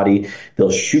my body,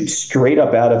 they'll shoot straight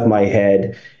up out of my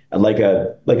head like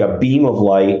a beam of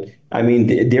light. I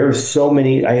mean, there are so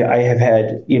many. I have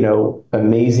had,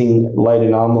 amazing light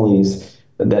anomalies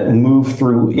that move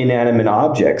through inanimate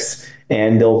objects,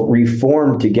 and they'll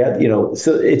reform together,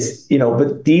 so it's,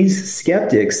 but these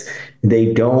skeptics,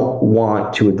 they don't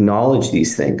want to acknowledge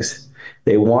these things.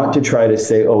 They want to try to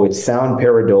say, oh, it's sound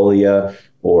pareidolia,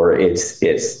 or it's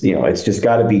just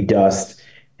got to be dust.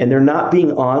 And they're not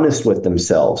being honest with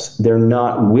themselves. They're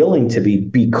not willing to be,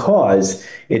 because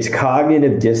it's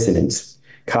cognitive dissonance.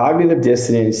 Cognitive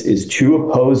dissonance is two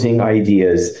opposing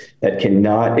ideas that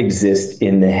cannot exist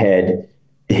in the head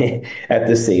at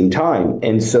the same time.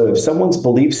 And so if someone's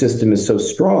belief system is so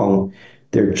strong,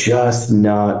 they're just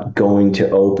not going to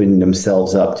open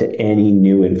themselves up to any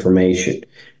new information.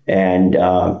 And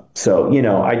so,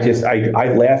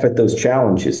 I laugh at those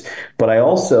challenges, but I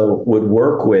also would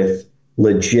work with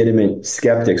legitimate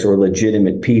skeptics or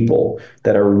legitimate people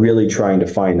that are really trying to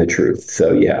find the truth.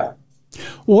 So, yeah.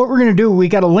 Well, what we're going to do, we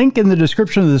got a link in the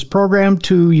description of this program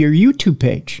to your YouTube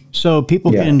page, so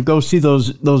people can go see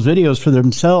those videos for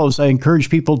themselves. I encourage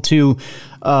people to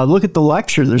look at the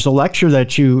lecture. There's a lecture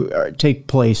that you take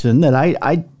place in that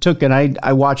I took, and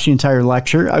I watched the entire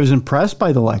lecture. I was impressed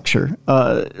by the lecture,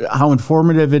 how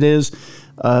informative it is,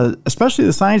 especially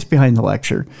the science behind the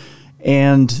lecture,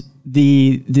 and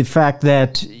the fact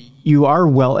that you are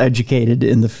well educated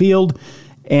in the field,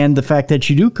 and the fact that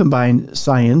you do combine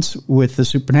science with the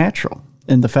supernatural,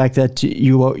 and the fact that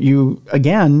you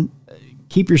again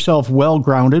keep yourself well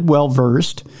grounded, well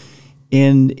versed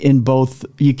in both.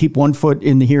 You keep one foot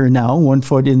in the here and now, one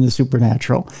foot in the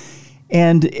supernatural,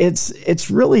 and it's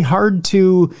really hard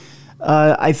to,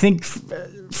 I think,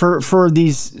 for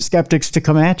these skeptics to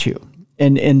come at you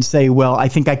and say, well, I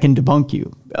think I can debunk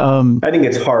you. I think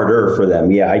it's harder for them.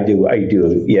 Yeah, I do.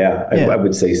 Yeah, I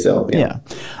would say so. Yeah.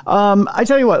 I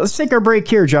tell you what, let's take our break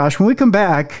here, Josh. When we come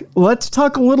back, let's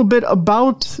talk a little bit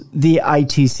about the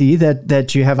ITC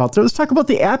that you have out there. Let's talk about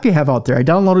the app you have out there. I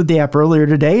downloaded the app earlier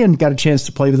today and got a chance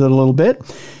to play with it a little bit.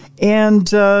 And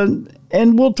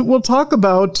we'll talk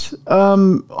about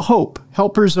H.O.P.E,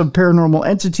 Helpers of Paranormal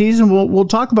Entities, and we'll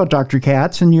talk about Dr.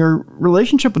 Katz and your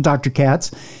relationship with Dr.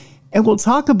 Katz. And we'll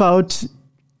talk about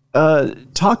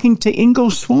talking to Ingo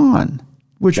Swann,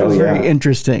 which was very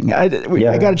interesting. I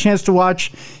got a chance to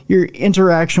watch your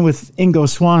interaction with Ingo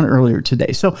Swann earlier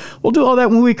today. So we'll do all that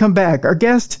when we come back. Our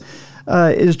guest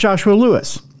is Joshua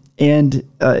Lewis, and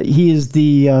he is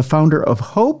the founder of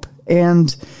H.O.P.E.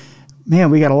 And man,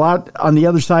 we got a lot on the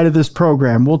other side of this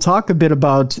program. We'll talk a bit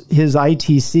about his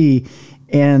ITC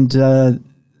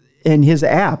and his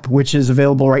app, which is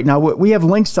available right now. We have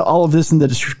links to all of this in the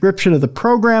description of the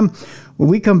program. When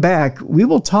we come back, we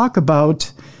will talk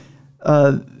about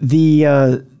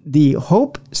the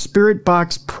H.O.P.E Spirit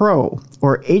Box Pro,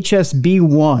 or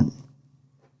HSB1.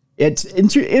 It's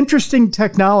interesting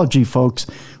technology, folks.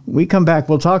 When we come back,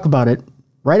 we'll talk about it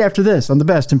right after this on the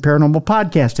Best in Paranormal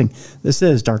Podcasting. This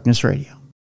is Darkness Radio.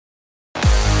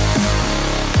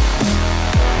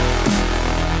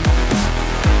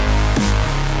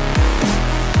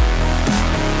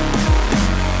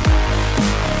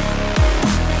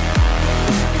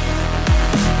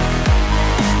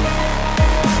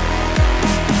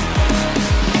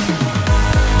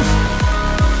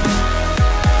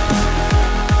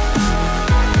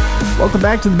 Welcome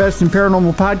back to the Best in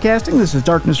Paranormal Podcasting. This is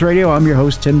Darkness Radio. I'm your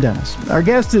host, Tim Dennis. Our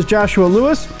guest is Joshua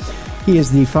Lewis. He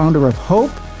is the founder of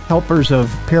H.O.P.E, Helpers of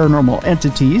Paranormal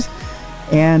Entities,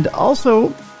 and also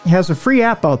has a free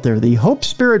app out there, the H.O.P.E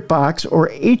Spirit Box, or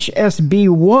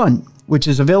HSB1, which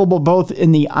is available both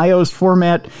in the iOS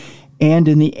format and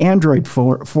in the Android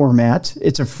format.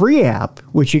 It's a free app,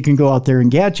 which you can go out there and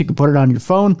get. You can put it on your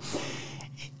phone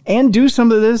and do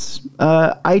some of this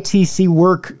ITC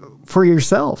work for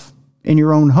yourself in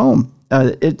your own home.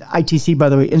 ITC, by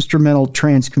the way, Instrumental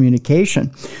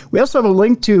Transcommunication. We also have a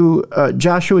link to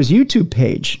Joshua's YouTube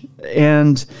page.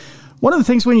 And one of the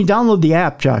things when you download the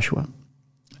app, Joshua,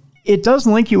 it does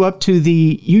link you up to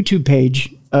the YouTube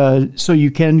page, so you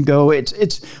can go.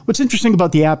 It's what's interesting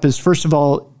about the app is, first of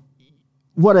all,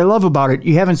 what I love about it,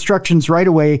 you have instructions right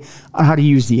away on how to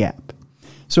use the app.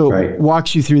 So it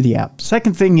walks you through the app.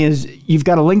 Second thing is you've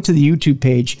got a link to the YouTube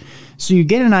page, So you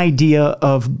get an idea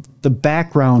of the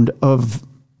background of,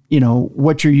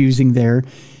 what you're using there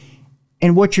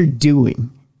and what you're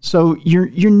doing. So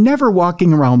you're never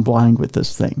walking around blind with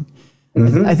this thing.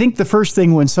 I think the first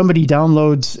thing when somebody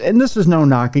downloads, and this is no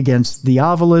knock against the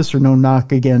Ovilus or no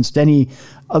knock against any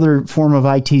other form of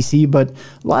ITC, but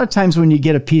a lot of times when you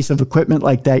get a piece of equipment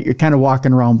like that, you're kind of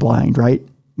walking around blind, right?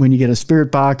 When you get a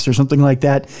spirit box or something like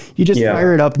that, you just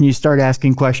fire it up and you start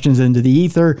asking questions into the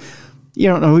ether. You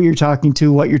don't know who you're talking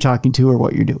to, what you're talking to, or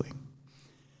what you're doing.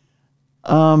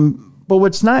 But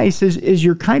what's nice is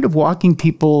you're kind of walking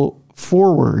people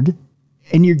forward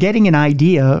and you're getting an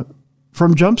idea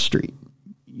from Jump Street.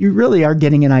 You really are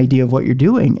getting an idea of what you're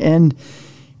doing, and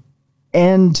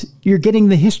you're getting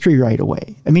the history right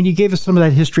away. I mean, you gave us some of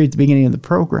that history at the beginning of the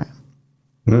program.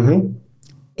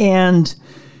 And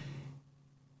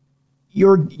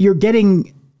you're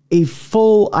getting a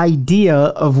full idea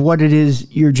of what it is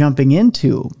you're jumping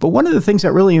into. But one of the things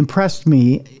that really impressed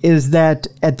me is that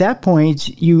at that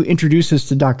point, you introduce us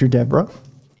to Dr. Deborah,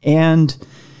 and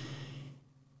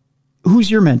who's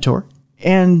your mentor.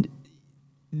 And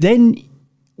then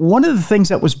one of the things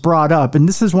that was brought up, and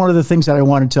this is one of the things that I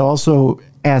wanted to also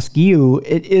ask you,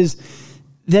 it is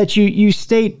that you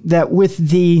state that with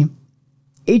the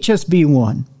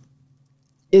HSB1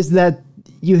 is that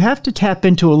you have to tap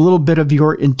into a little bit of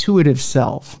your intuitive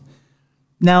self.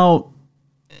 Now,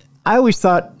 I always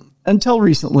thought until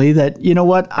recently that,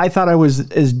 I thought I was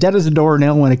as dead as a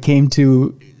doornail when it came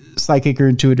to psychic or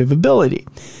intuitive ability.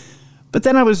 But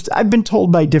then I've been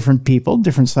told by different people,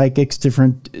 different psychics,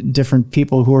 different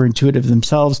people who are intuitive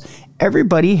themselves,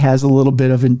 everybody has a little bit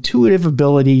of intuitive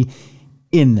ability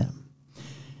in them.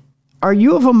 Are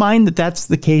you of a mind that that's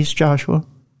the case, Joshua?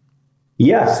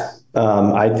 Yes.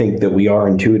 I think that we are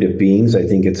intuitive beings. I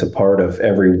think it's a part of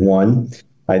everyone.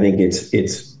 I think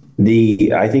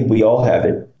I think we all have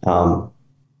it.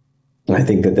 I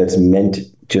think that's meant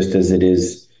just as it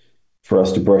is for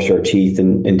us to brush our teeth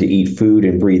and to eat food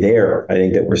and breathe air. I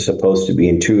think that we're supposed to be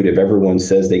intuitive. Everyone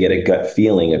says they get a gut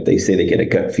feeling. If they say they get a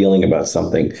gut feeling about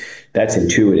something, that's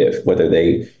intuitive, whether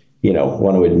they,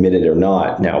 want to admit it or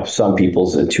not. Now, some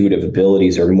people's intuitive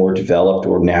abilities are more developed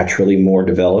or naturally more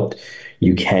developed.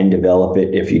 You can develop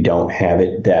it if you don't have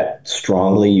it that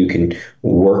strongly. You can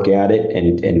work at it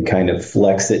and kind of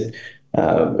flex it,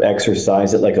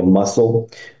 exercise it like a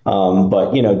muscle.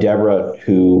 But, Deborah,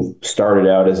 who started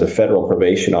out as a federal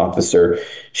probation officer,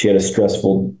 she had a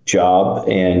stressful job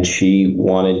and she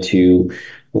wanted to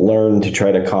learn to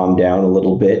try to calm down a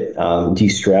little bit,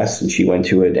 de-stress. And she went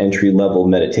to an entry-level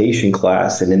meditation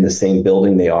class. And in the same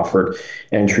building, they offered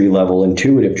entry-level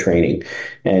intuitive training.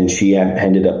 And she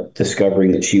ended up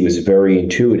discovering that she was very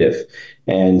intuitive.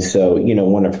 And so,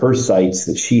 one of her sites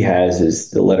that she has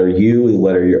is the letter U, the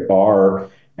letter R,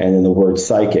 and then the word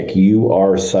psychic,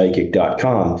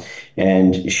 urpsychic.com.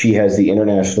 And she has the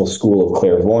International School of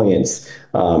Clairvoyance.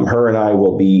 Her and I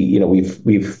will be,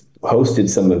 we've hosted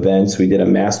some events. We did a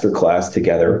master class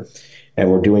together,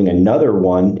 and we're doing another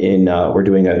one we're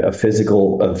doing a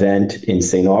physical event in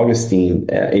St. Augustine,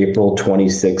 April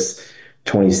 26th,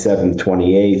 27th,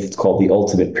 28th. It's called the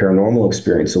Ultimate Paranormal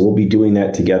Experience. So we'll be doing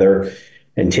that together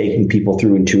and taking people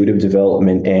through intuitive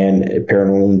development and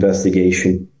paranormal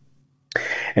investigation.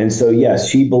 And so, yes,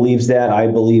 she believes that. I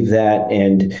believe that.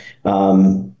 And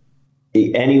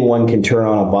anyone can turn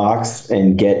on a box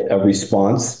and get a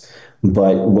response.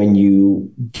 But when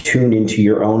you tune into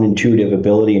your own intuitive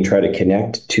ability and try to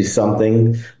connect to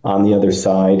something on the other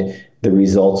side, the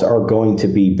results are going to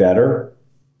be better.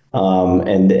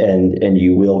 And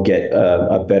you will get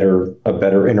a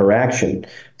better interaction.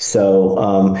 So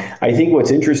I think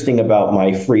what's interesting about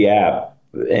my free app,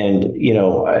 and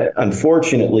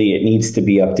unfortunately, it needs to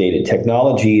be updated.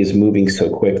 Technology is moving so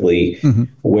quickly,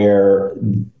 where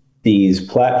these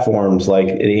platforms like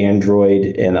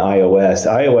Android and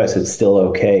iOS, it's still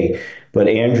okay, but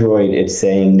Android, it's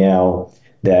saying now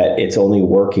that it's only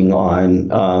working on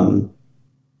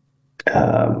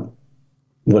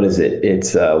what is it?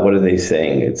 It's what are they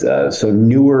saying? It's so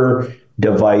newer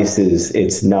devices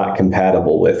it's not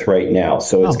compatible with right now.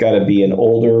 So it's got to be an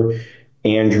older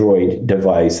Android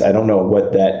device. I don't know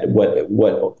what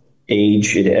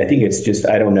age I think it's just,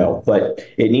 I don't know, but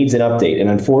it needs an update. And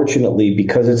unfortunately,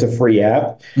 because it's a free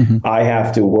app, I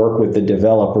have to work with the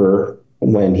developer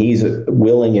when he's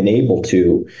willing and able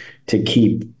to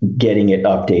keep getting it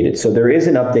updated. So there is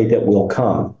an update that will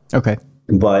come. Okay.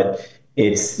 But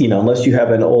it's, unless you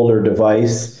have an older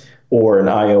device or an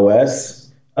iOS,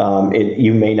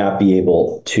 you may not be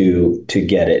able to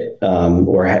get it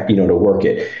or to work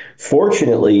it.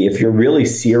 Fortunately, if you're really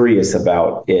serious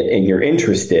about it and you're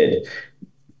interested,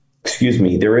 excuse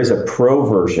me, there is a pro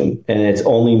version, and it's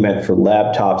only meant for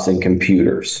laptops and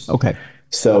computers. Okay.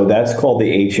 So that's called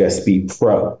the HSB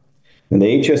Pro. And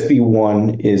the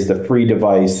HSB1 is the free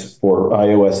device for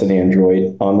iOS and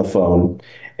Android on the phone.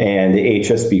 And the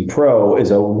HSB Pro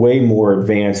is a way more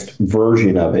advanced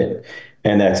version of it.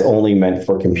 And that's only meant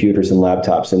for computers and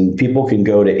laptops. And people can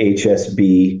go to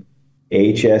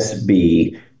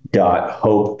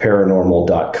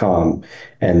hsb.hopeparanormal.com,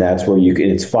 and that's where you can,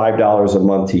 it's $5 a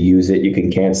month to use it. You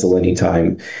can cancel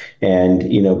anytime. And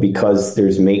because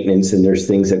there's maintenance and there's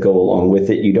things that go along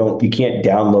with it, you can't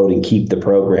download and keep the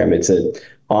program. It's an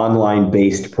online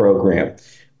based program.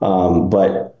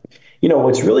 But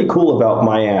what's really cool about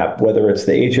my app, whether it's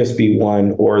the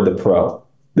HSB1 or the Pro,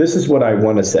 this is what I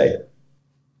want to say.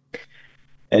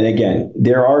 And again,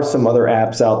 there are some other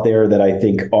apps out there that I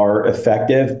think are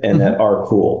effective and that are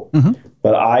cool.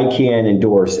 But I can't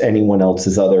endorse anyone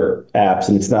else's other apps.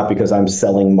 And it's not because I'm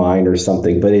selling mine or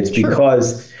something, but it's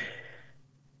because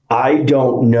I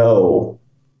don't know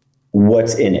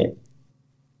what's in it.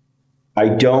 I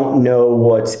don't know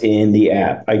what's in the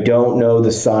app. I don't know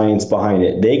the science behind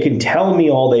it. They can tell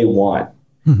me all they want,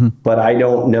 but I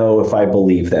don't know if I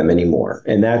believe them anymore.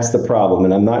 And that's the problem.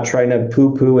 And I'm not trying to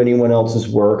poo-poo anyone else's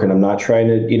work, and I'm not trying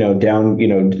to,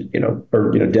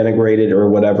 denigrate it or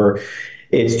whatever.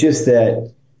 It's just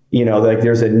that, like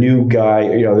there's a new guy,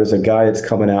 there's a guy that's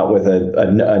coming out with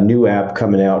a new app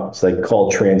coming out. It's like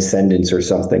called Transcendence or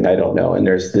something. I don't know. And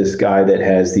there's this guy that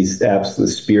has these apps, the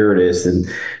Spiritus and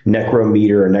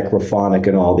Necrometer and Necrophonic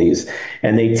and all these.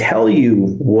 And they tell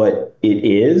you what it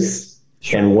is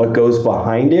and what goes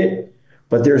behind it,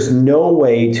 but there's no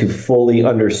way to fully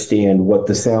understand what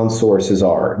the sound sources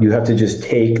are. You have to just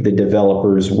take the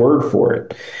developer's word for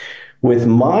it. With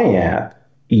my app,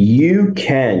 you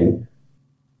can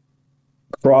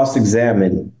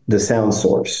cross-examine the sound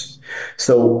source.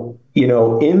 So,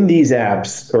 in these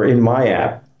apps, or in my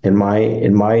app, in my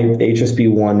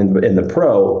HSB1 and the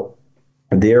Pro,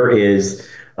 there's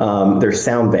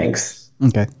sound banks.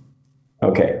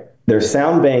 Okay. There's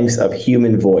sound banks of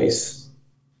human voice.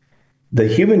 The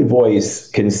human voice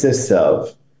consists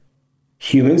of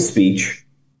human speech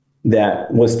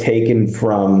that was taken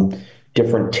from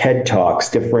different TED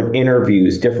Talks, different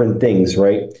interviews, different things,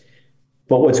 right?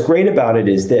 But what's great about it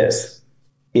is this: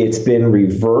 it's been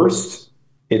reversed,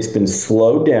 it's been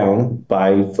slowed down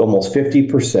by almost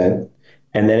 50%,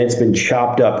 and then it's been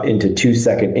chopped up into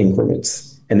 2-second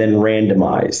increments and then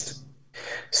randomized.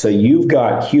 So you've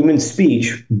got human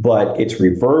speech, but it's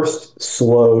reversed,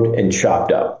 slowed, and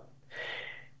chopped up.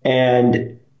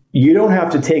 And you don't have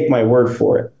to take my word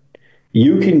for it.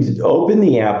 You can open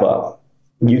the app up.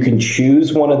 You can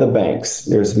choose one of the banks.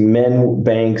 There's men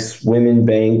banks, women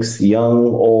banks, young,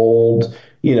 old,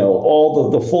 all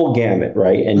the full gamut,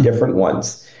 right? And different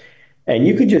ones. And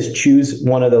you could just choose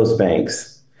one of those banks.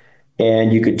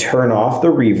 And you could turn off the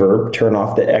reverb, turn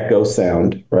off the echo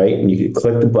sound, right? And you could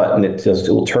click the button, it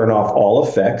will turn off all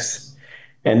effects.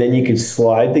 And then you can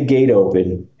slide the gate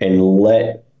open and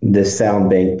let the sound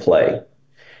bank play.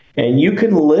 And you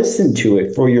can listen to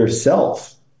it for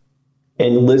yourself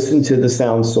and listen to the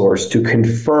sound source to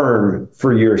confirm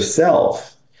for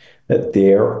yourself that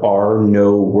there are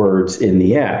no words in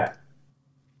the app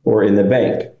or in the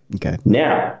bank. Okay.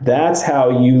 Now, that's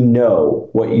how you know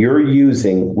what you're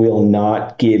using will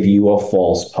not give you a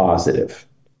false positive.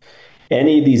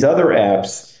 Any of these other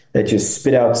apps that just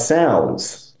spit out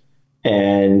sounds,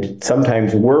 and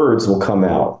sometimes words will come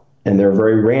out and they're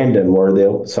very random, or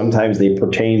they'll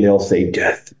say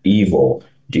death, evil,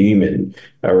 demon,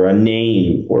 or a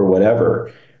name or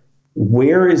whatever.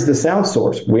 Where is the sound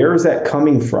source? Where is that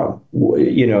coming from?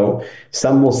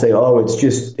 Some will say, "Oh, it's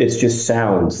just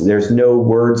sounds. There's no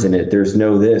words in it. There's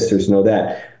no this. There's no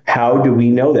that." How do we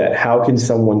know that? How can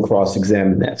someone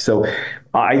cross-examine that? So,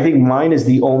 I think mine is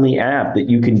the only app that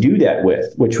you can do that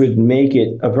with, which would make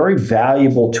it a very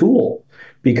valuable tool,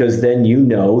 because then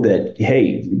that,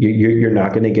 hey, you're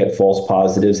not going to get false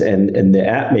positives, and the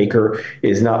app maker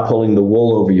is not pulling the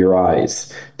wool over your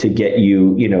eyes to get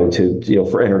you,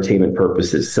 for entertainment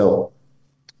purposes. So,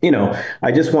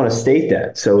 I just want to state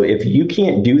that. So if you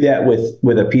can't do that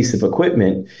with a piece of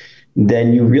equipment,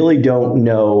 then you really don't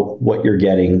know what you're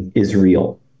getting is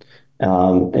real.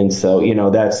 And so,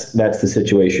 that's the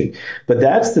situation. But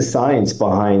that's the science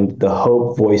behind the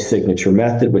H.O.P.E voice signature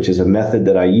method, which is a method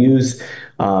that I use.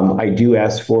 I do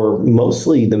ask for,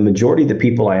 mostly the majority of the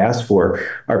people I ask for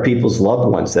are people's loved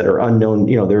ones that are unknown.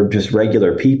 They're just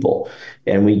regular people.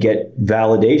 And we get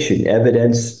validation,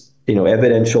 evidence,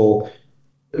 evidential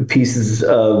pieces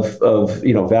of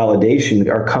validation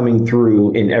are coming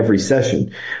through in every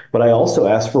session. But I also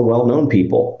ask for well-known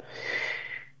people.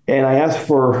 And I ask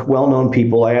for well-known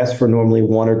people. I ask for normally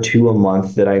one or two a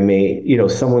month that I may,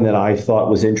 someone that I thought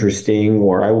was interesting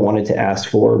or I wanted to ask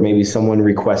for. Maybe someone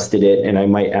requested it and I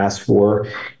might ask for.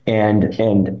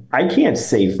 And I can't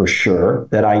say for sure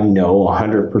that I know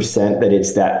 100% that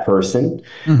it's that person.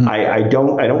 Mm-hmm. I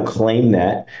don't claim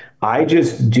that. I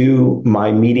just do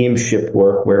my mediumship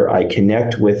work where I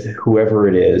connect with whoever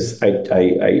it is.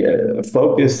 I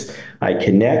focus, I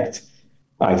connect.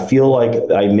 I feel like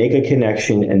I make a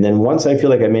connection, and then once I feel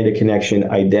like I made a connection,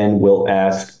 I then will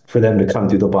ask for them to come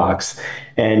through the box.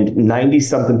 And 90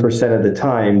 something percent of the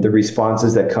time, the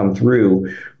responses that come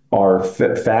through are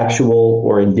factual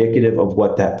or indicative of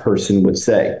what that person would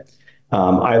say.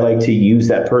 I like to use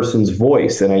that person's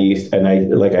voice,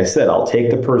 like I said, I'll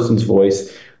take the person's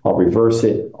voice, I'll reverse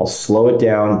it, I'll slow it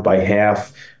down by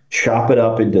half, chop it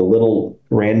up into little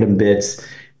random bits,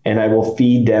 and I will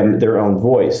feed them their own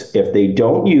voice. If they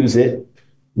don't use it,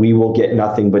 we will get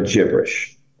nothing but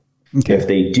gibberish. Okay. If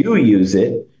they do use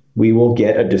it, we will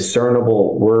get a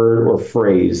discernible word or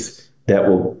phrase that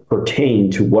will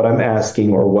pertain to what I'm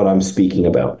asking or what I'm speaking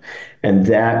about. And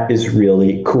that is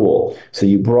really cool. So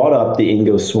you brought up the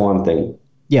Ingo Swann thing.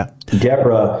 Yeah.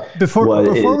 Deborah.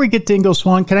 Before we get to Ingo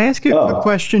Swann, can I ask you a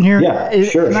question here? Yeah,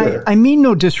 sure. I mean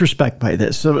no disrespect by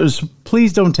this, so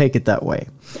please don't take it that way.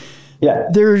 Yeah.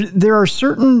 There are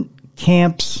certain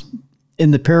camps in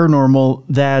the paranormal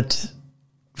that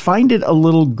find it a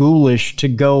little ghoulish to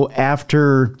go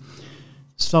after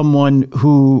someone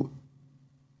who,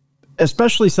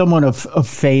 especially someone of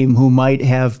fame who might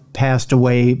have passed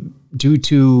away due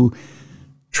to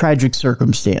tragic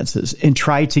circumstances, and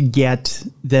try to get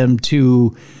them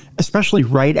to, especially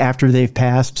right after they've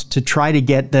passed, to try to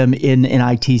get them in an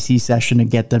ITC session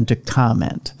and get them to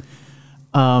comment.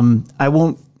 I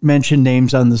won't mention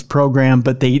names on this program,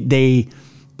 but they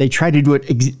try to do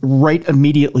it right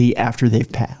immediately after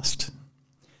they've passed.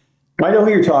 I know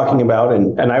who you're talking about,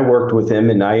 and I worked with him,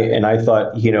 and I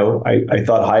thought, I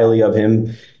thought highly of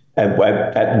him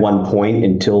at one point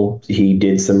until he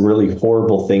did some really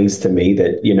horrible things to me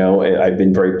that, I've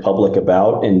been very public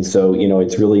about. And so,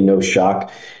 it's really no shock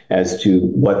as to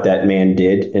what that man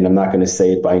did. And I'm not going to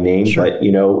say it by name, sure. But,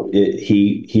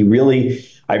 he really,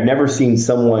 I've never seen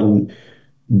someone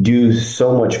do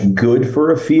so much good for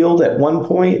a field at one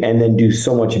point and then do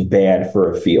so much bad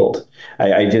for a field.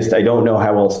 I don't know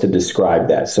how else to describe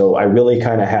that. So I really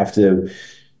kind of have to,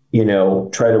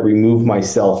 try to remove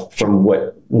myself from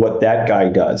what that guy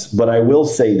does. But I will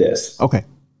say this. Okay.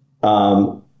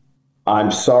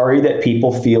 I'm sorry that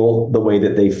people feel the way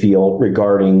that they feel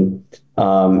regarding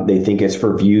they think it's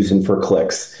for views and for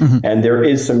clicks. Mm-hmm. And there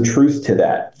is some truth to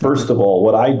that. First of all,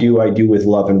 what I do with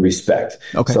love and respect.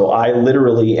 Okay. So I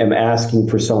literally am asking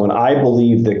for someone. I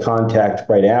believe the contact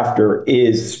right after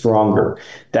is stronger.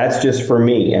 That's just for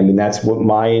me. I mean, that's what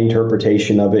my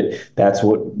interpretation of it. That's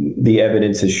what the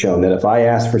evidence has shown, that if I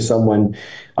ask for someone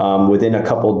within a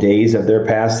couple of days of their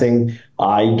passing,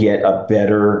 I get a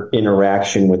better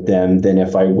interaction with them than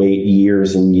if I wait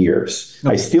years and years.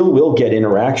 Okay. I still will get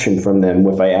interaction from them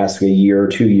if I ask a year or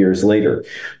 2 years later.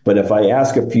 But if I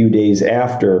ask a few days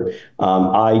after,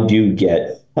 I do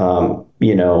get,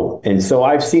 and so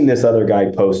I've seen this other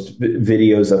guy post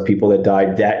videos of people that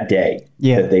died that day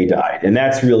that they died. And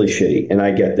that's really shitty. And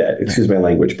I get that. Excuse my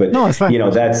language. But, no, it's fine. You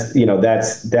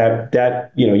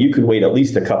could wait at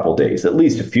least a couple days, at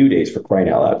least a few days, for crying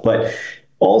out loud. But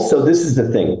also, this is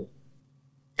the thing.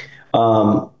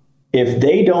 If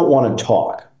they don't want to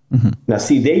talk, mm-hmm. Now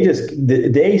see,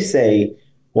 they say,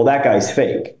 well, that guy's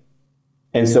fake.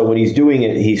 And so when he's doing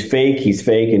it, he's fake,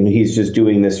 and he's just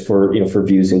doing this for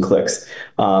views and clicks.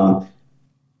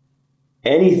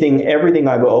 Everything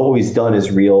I've always done is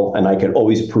real, and I can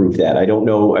always prove that. I don't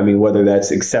know, whether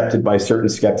that's accepted by certain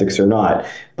skeptics or not,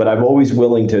 but I'm always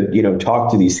willing to,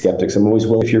 talk to these skeptics. I'm always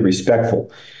willing, if you're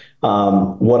respectful.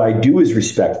 What I do is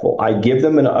respectful. I give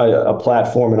them a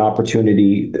platform, an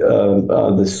opportunity,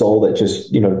 the soul that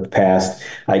just, passed.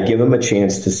 I give them a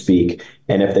chance to speak.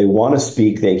 And if they want to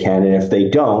speak, they can. And if they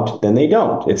don't, then they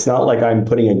don't. It's not like I'm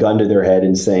putting a gun to their head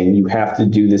and saying, you have to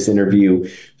do this interview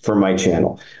for my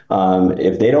channel.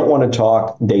 If they don't want to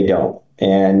talk, they don't.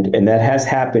 And that has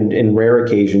happened in rare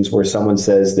occasions where someone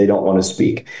says they don't want to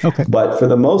speak. Okay. But for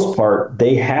the most part,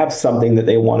 they have something that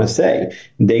they want to say.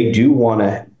 They do want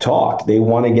to talk. They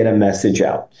want to get a message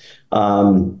out.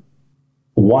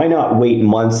 Why not wait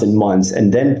months and months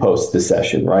and then post the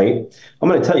session, right? I'm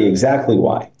going to tell you exactly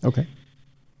why. Okay.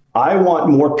 I want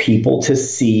more people to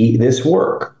see this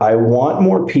work. I want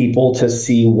more people to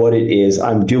see what it is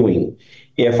I'm doing.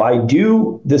 If I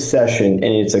do the session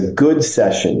and it's a good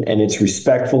session and it's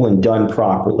respectful and done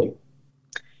properly,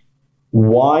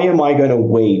 why am I going to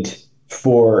wait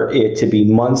for it to be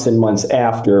months and months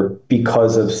after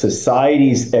because of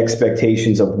society's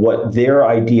expectations of what their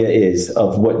idea is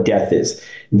of what death is?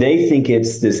 They think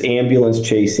it's this ambulance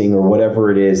chasing or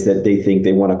whatever it is that they think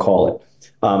they want to call it.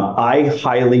 I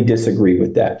highly disagree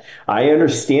with that. I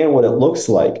understand what it looks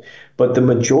like, but the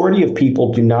majority of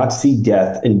people do not see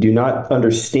death and do not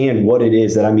understand what it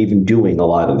is that I'm even doing a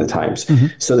lot of the times.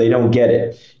 So they don't get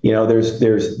it. There's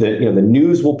the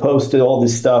news will post all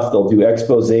this stuff. They'll do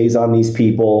exposés on these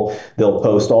people. They'll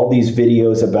post all these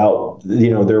videos about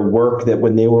their work that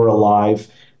when they were alive.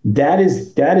 That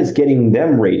is getting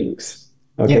them ratings.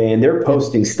 Okay, yeah. And they're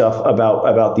posting stuff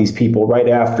about these people right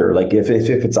after. Like if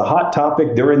it's a hot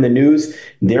topic, they're in the news,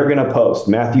 they're going to post.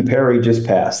 Matthew Perry just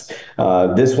passed.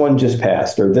 This one just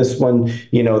passed, or this one,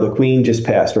 the Queen just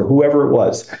passed, or whoever it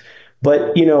was.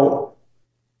 But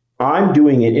I'm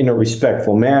doing it in a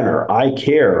respectful manner. I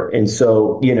care, and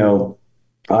so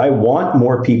I want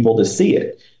more people to see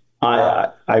it. I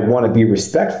want to be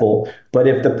respectful, but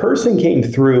if the person came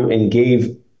through and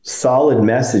gave solid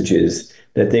messages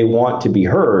that they want to be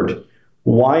heard,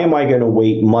 why am I going to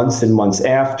wait months and months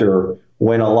after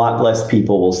when a lot less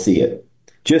people will see it?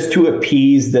 Just to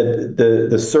appease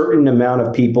the certain amount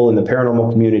of people in the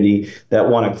paranormal community that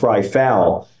want to cry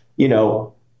foul,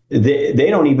 they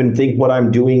don't even think what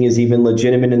I'm doing is even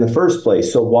legitimate in the first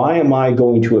place. So why am I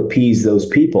going to appease those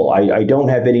people? I don't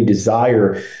have any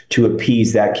desire to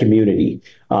appease that community.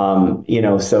 So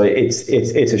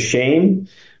it's a shame,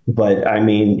 but I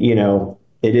mean,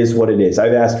 it is what it is.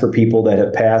 I've asked for people that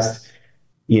have passed,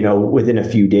 within a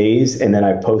few days, and then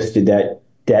I posted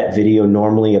that video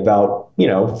normally about,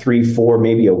 3, 4,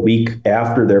 maybe a week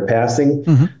after their passing.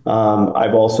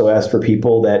 I've also asked for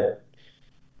people that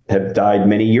have died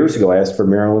many years ago. I asked for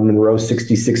Marilyn Monroe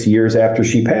 66 years after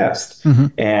she passed.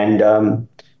 And,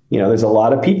 there's a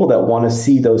lot of people that want to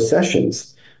see those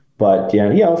sessions. But,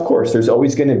 of course, there's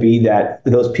always going to be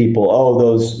those people,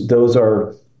 those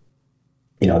are,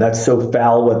 that's so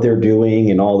foul what they're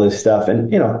doing and all this stuff.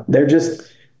 And, they're just,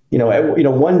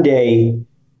 one day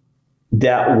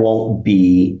that won't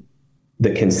be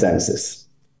the consensus.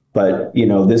 But,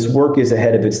 this work is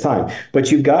ahead of its time.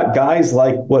 But you've got guys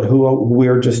like who we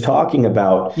were just talking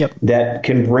about that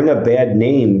can bring a bad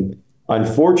name,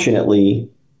 unfortunately,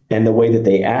 and the way that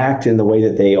they act and the way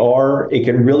that they are, it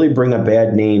can really bring a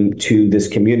bad name to this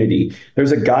community.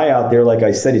 There's a guy out there, like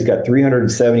I said, he's got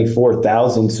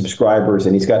 374,000 subscribers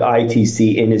and he's got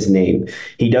ITC in his name.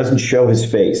 He doesn't show his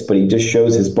face, but he just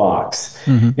shows his box.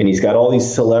 And he's got all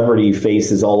these celebrity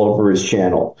faces all over his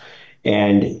channel.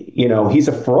 And, he's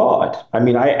a fraud. I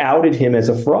mean, I outed him as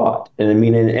a fraud. And I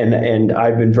mean, and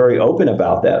I've been very open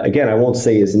about that. Again, I won't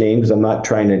say his name because I'm not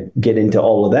trying to get into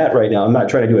all of that right now. I'm not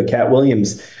trying to do a Cat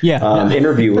Williams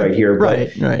interview right here.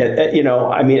 But, right.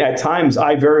 I mean, at times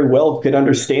I very well could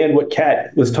understand what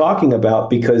Cat was talking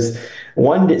about because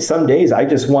some days I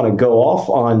just want to go off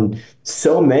on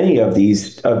so many of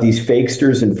these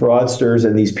fakesters and fraudsters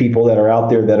and these people that are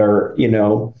out there that are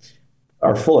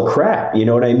full of crap, you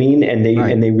know what I mean? And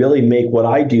they really make what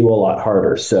I do a lot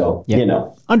harder. So,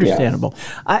 Understandable.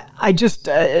 Yeah. I just,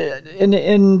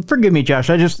 and forgive me,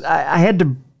 Josh, I had to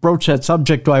broach that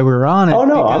subject while we were on it. Oh,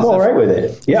 no, I'm all right with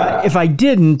it. Yeah. If I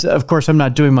didn't, of course, I'm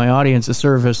not doing my audience a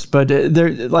service, but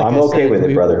I'm okay with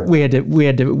it, brother. We had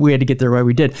to get there while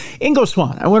we did. Ingo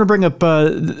Swann. I want to bring up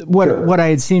what I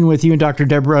had seen with you and Dr.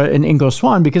 Deborah and Ingo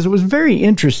Swann, because it was very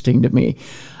interesting to me.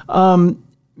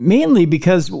 Mainly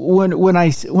because when I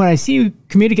see you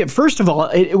communicate, first of all,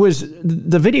 it was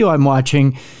the video I'm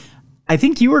watching. I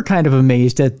think you were kind of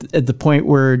amazed at the point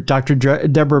where Dr.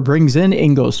 Deborah brings in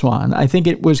Ingo Swann. I think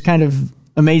it was kind of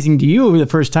amazing to you the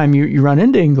first time you run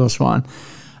into Ingo Swann.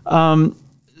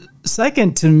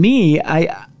 Second, to me,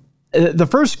 the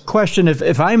first question,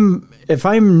 if I'm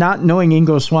not knowing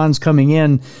Ingo Swann's coming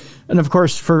in. And of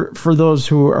course, for those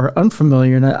who are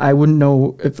unfamiliar, and I wouldn't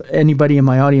know if anybody in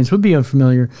my audience would be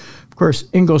unfamiliar, of course,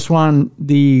 Ingo Swann,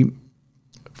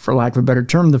 for lack of a better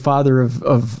term, the father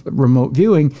of remote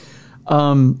viewing,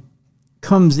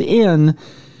 comes in.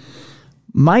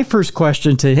 My first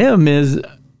question to him is,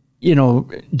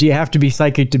 do you have to be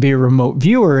psychic to be a remote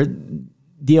viewer?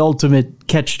 The ultimate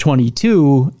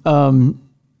catch-22,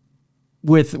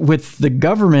 with the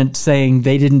government saying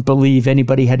they didn't believe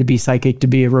anybody had to be psychic to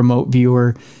be a remote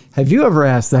viewer. Have you ever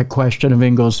asked that question of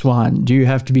Ingo Swann? Do you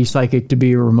have to be psychic to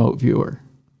be a remote viewer?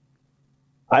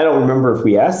 I don't remember if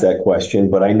we asked that question,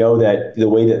 but I know that the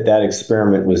way that that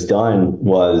experiment was done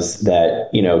was that,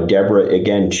 Deborah,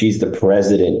 again, she's the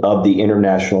president of the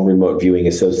International Remote Viewing Yeah.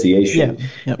 Association.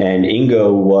 Yep. And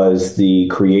Ingo was the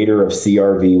creator of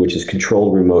CRV, which is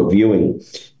controlled remote viewing.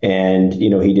 And,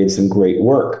 he did some great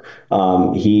work.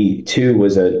 He too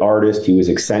was an artist. He was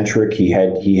eccentric. He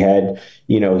had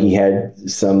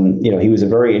some, he was a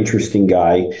very interesting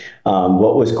guy.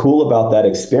 What was cool about that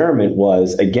experiment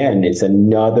was, again, it's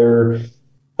another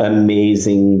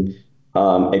amazing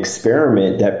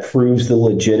experiment that proves the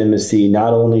legitimacy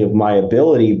not only of my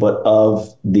ability, but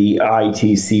of the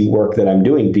ITC work that I'm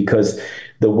doing. Because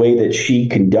the way that she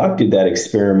conducted that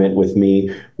experiment with me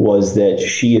was that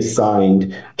she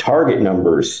assigned target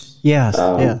numbers Yes.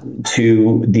 Yeah.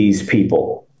 to these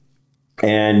people.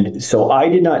 And so I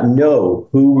did not know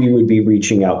who we would be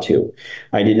reaching out to.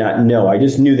 I did not know. I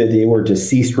just knew that they were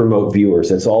deceased remote viewers.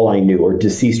 That's all I knew, or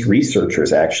deceased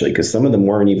researchers, actually, because some of them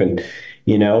weren't even,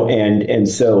 and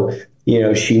so,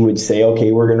 she would say,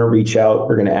 okay, we're going to reach out.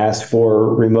 We're going to ask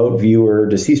for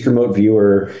deceased remote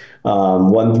viewer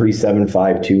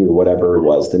 13752 or whatever it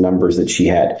was, the numbers that she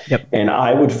had. Yep. And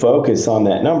I would focus on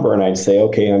that number and I'd say,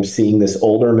 okay, I'm seeing this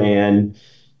older man.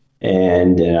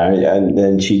 And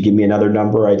then she'd give me another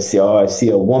number. I'd see, oh, I see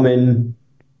a woman.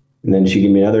 And then she'd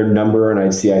give me another number, and I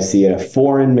see a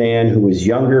foreign man who was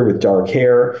younger with dark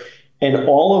hair. And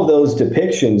all of those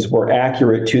depictions were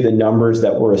accurate to the numbers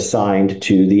that were assigned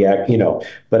to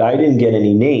but I didn't get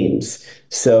any names.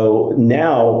 So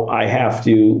now I have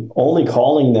to, only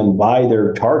calling them by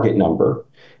their target number,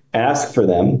 ask for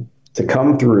them to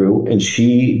come through, and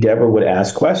Deborah would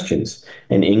ask questions,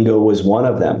 and Ingo was one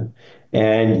of them.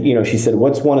 And she said,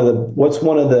 what's one of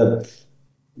the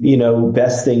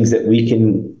best things that we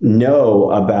can know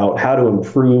about how to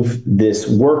improve this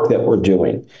work that we're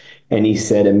doing? And he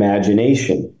said,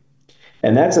 imagination.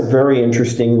 And that's a very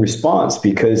interesting response,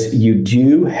 because you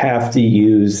do have to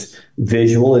use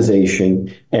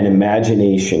visualization and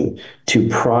imagination to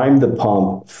prime the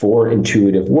pump for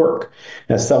intuitive work.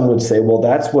 Now, some would say, well,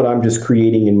 that's what I'm just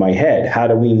creating in my head. How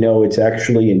do we know it's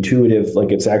actually intuitive,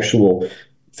 like it's actual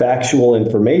factual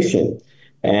information?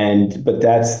 But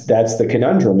that's the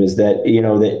conundrum, is that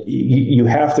that you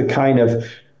have to kind of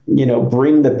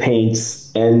bring the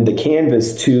paints and the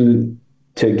canvas to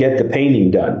get the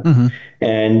painting done. Mm-hmm.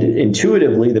 And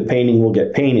intuitively, the painting will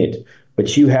get painted,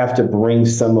 but you have to bring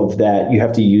some of that. You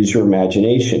have to use your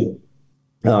imagination.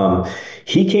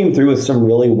 He came through with some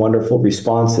really wonderful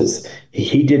responses.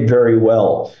 He did very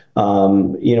well.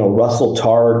 Russell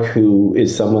Targ, who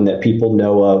is someone that people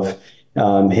know of,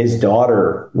 his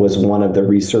daughter was one of the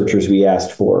researchers we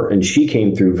asked for, and she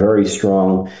came through very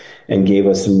strong and gave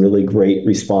us some really great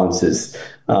responses.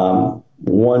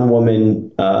 One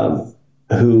woman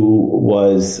who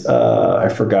was, I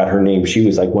forgot her name, she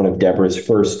was like one of Deborah's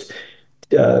first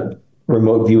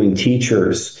remote viewing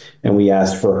teachers, and we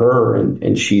asked for her,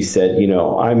 and she said,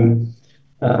 I'm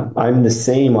the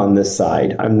same on this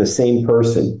side. I'm the same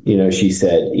person, she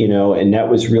said, and that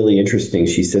was really interesting.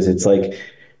 She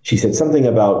said something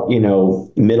about,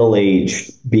 middle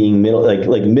age, being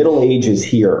like middle age is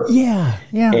here. Yeah.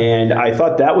 Yeah. And I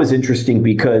thought that was interesting,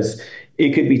 because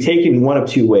it could be taken one of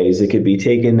two ways. It could be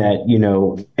taken that,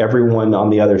 everyone on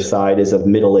the other side is of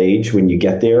middle age when you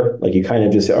get there. Like, you kind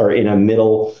of just are in a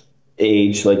middle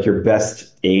age, like your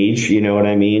best age, you know what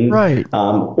I mean? Right.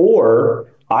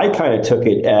 Or I kind of took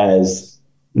it as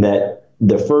that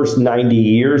the first 90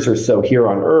 years or so here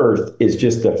on Earth is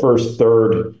just the first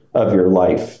third of your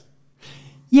life.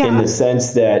 Yeah. In the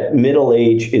sense that middle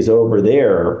age is over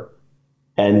there,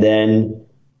 and then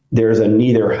there's a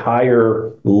neither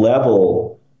higher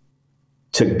level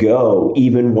to go.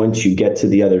 Even once you get to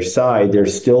the other side,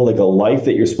 there's still like a life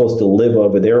that you're supposed to live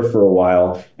over there for a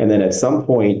while. And then at some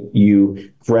point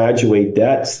you graduate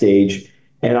that stage.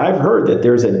 And I've heard that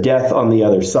there's a death on the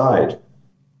other side,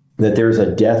 that there's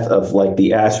a death of like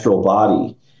the astral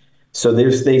body. So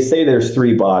they say there's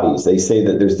three bodies. They say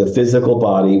that there's the physical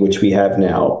body, which we have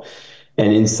now.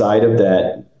 And inside of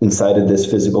this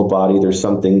physical body, there's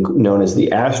something known as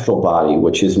the astral body,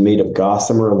 which is made of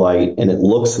gossamer light, and it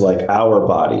looks like our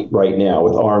body right now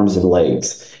with arms and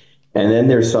legs. And then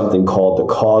there's something called the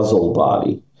causal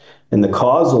body. And the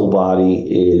causal body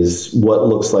is what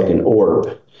looks like an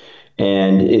orb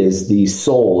and is the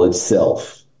soul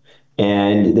itself.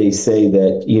 And they say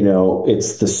that,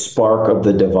 it's the spark of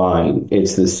the divine.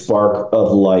 It's the spark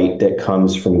of light that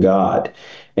comes from God.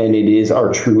 And it is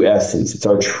our true essence. It's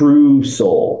our true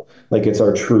soul. Like, it's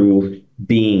our true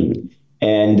being.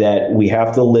 And that we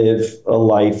have to live a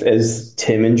life as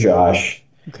Tim and Josh,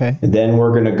 Okay. And then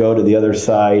we're going to go to the other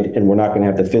side, and we're not going to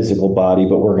have the physical body,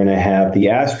 but we're going to have the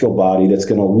astral body that's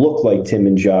going to look like Tim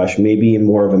and Josh, maybe in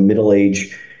more of a middle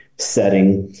age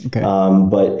setting. Okay.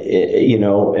 But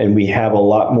and we have a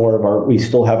lot more of we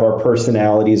still have our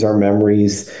personalities, our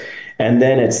memories. And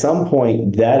then at some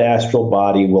point, that astral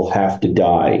body will have to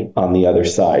die on the other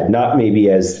side. Not maybe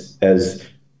as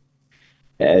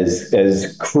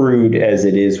crude as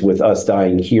it is with us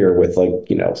dying here, with like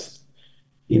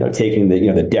taking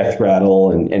the death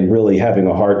rattle and really having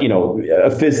a heart,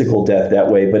 a physical death that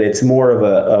way. But it's more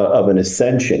of an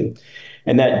ascension,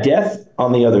 and that death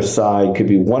on the other side could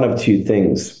be one of two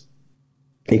things.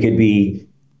 It could be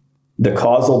the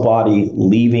causal body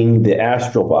leaving the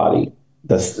astral body,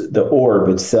 the orb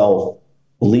itself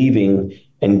leaving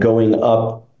and going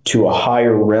up to a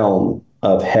higher realm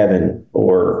of heaven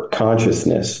or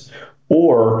consciousness.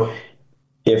 Or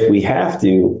if we have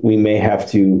to, we may have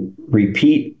to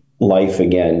repeat life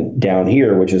again down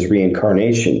here, which is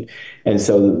reincarnation. And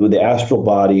so the astral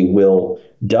body will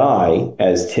die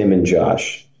as Tim and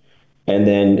Josh. And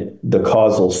then the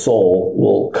causal soul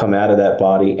will come out of that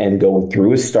body and go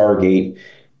through a stargate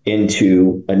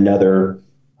into another,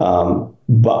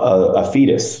 a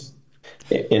fetus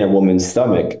in a woman's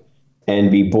stomach,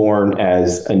 and be born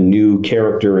as a new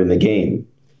character in the game.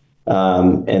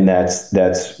 And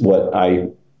that's what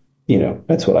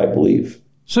that's what I believe.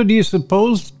 So do you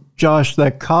suppose, Josh,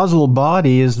 that causal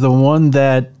body is the one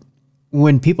that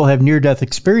when people have near-death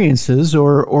experiences,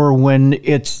 or when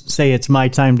it's my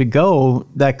time to go,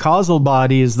 that causal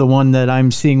body is the one that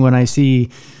I'm seeing when I see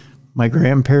my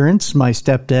grandparents, my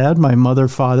stepdad, my mother,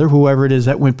 father, whoever it is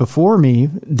that went before me?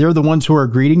 They're the ones who are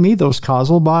greeting me, those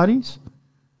causal bodies?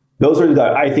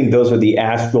 I think those are the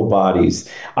astral bodies.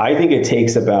 I think it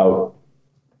takes about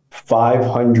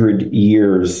 500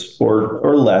 years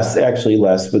or less, actually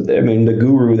less. But I mean, the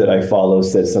guru that I follow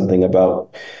says something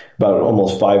about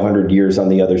almost 500 years on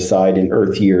the other side in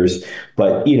Earth years.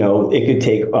 But it could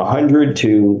take 100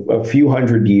 to a few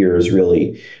hundred years,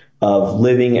 really, of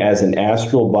living as an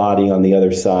astral body on the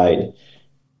other side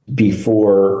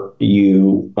before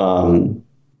you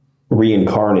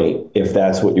reincarnate, if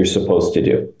that's what you're supposed to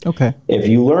do. Okay. If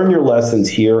you learn your lessons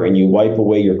here and you wipe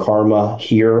away your karma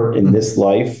here in this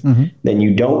life, then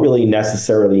you don't really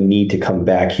necessarily need to come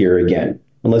back here again,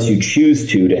 unless you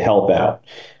choose to help out.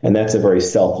 And that's a very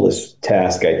selfless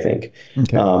task, I think.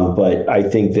 Okay. But I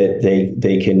think that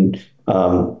they can,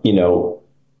 I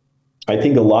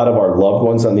think a lot of our loved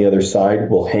ones on the other side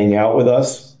will hang out with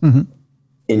us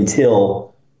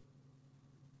until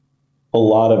a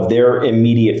lot of their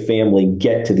immediate family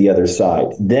get to the other side.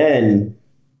 Then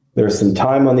there's some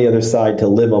time on the other side to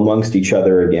live amongst each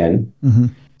other again,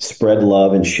 spread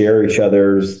love and share each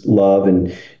other's love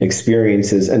and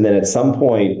experiences. And then at some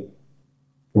point,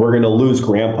 we're going to lose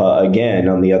Grandpa again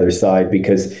on the other side,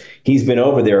 because he's been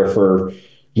over there for,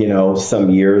 some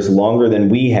years, longer than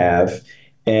we have.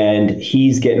 And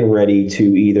he's getting ready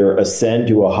to either ascend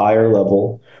to a higher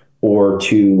level or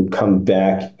to come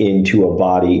back into a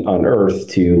body on Earth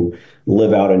to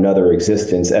live out another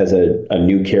existence as a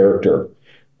new character.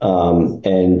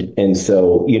 And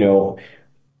so,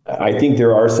 I think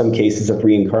there are some cases of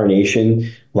reincarnation,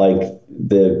 like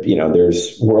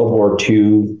there's World War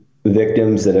II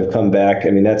victims that have come back. I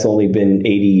mean, that's only been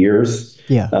 80 years.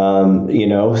 Yeah. So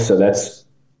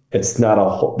that's not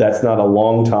a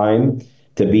long time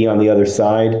to be on the other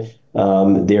side.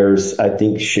 There's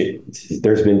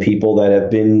been people that have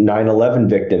been 9/11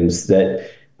 victims that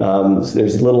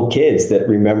there's little kids that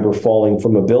remember falling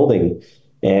from a building,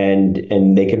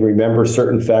 and they can remember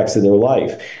certain facts of their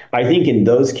life. I think in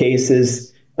those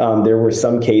cases, there were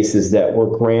some cases that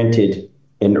were granted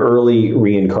an early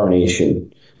reincarnation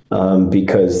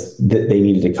because they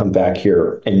needed to come back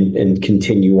here and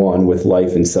continue on with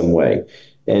life in some way.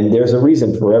 And there's a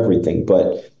reason for everything,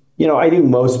 but I think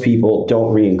most people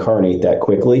don't reincarnate that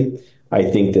quickly. I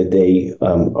think that they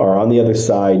are on the other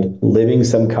side living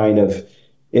some kind of,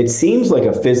 it seems like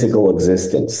a physical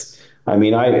existence. I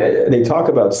mean, they talk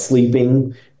about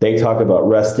sleeping, they talk about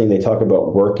resting, they talk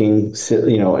about working,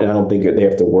 and I don't think they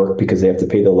have to work because they have to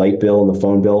pay the light bill and the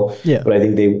phone bill. Yeah. But I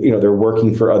think they're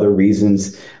working for other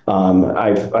reasons.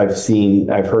 I've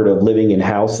heard of living in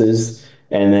houses.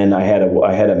 And then I had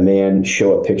a man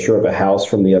show a picture of a house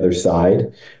from the other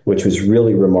side, which was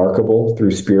really remarkable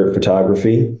through spirit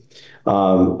photography.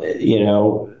 So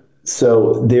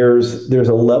there's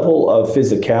a level of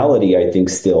physicality, I think,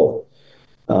 still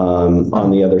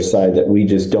on the other side that we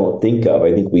just don't think of.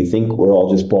 I think we think we're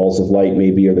all just balls of light,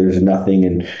 maybe, or there's nothing,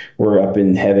 and we're up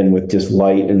in heaven with just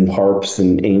light and harps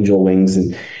and angel wings.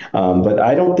 And but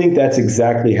I don't think that's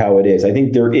exactly how it is. I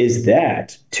think there is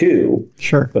that too,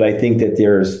 Sure. but I think that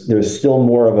there's still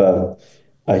more of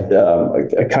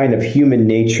a kind of human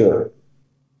nature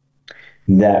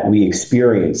that we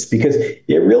experience, because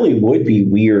it really would be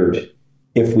weird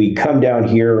if we come down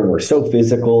here and we're so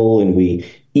physical and we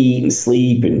eat and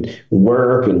sleep and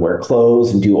work and wear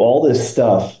clothes and do all this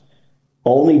stuff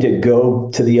only to go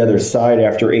to the other side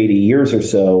after 80 years or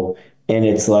so, and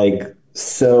it's like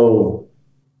so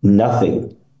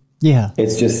nothing. Yeah.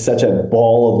 It's just such a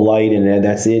ball of light, and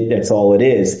that's it. That's all it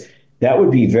is. That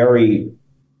would be very,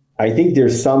 I think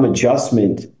there's some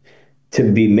adjustment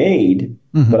to be made,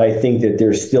 Hmm. but I think that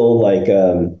there's still like,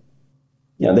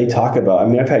 they talk about, I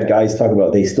mean, I've had guys talk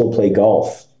about they still play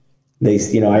golf.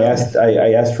 Really? I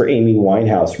asked for Amy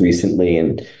Winehouse recently,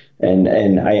 and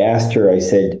I asked her, I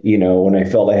said, when I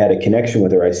felt I had a connection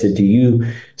with her, I said, do you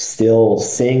still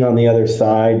sing on the other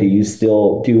side? Do you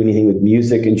still do anything with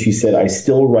music? And she said, I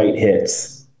still write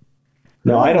hits.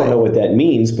 Now, I don't know Really? what that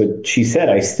means, but she said,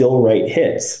 I still write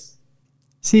hits.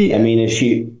 See, I mean, is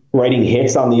she writing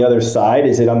hits on the other side?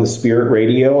 Is it on the spirit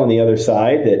radio on the other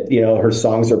side that, her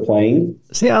songs are playing?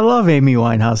 see, I love Amy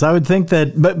Winehouse. I would think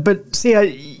that, but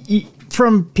see,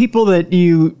 from people that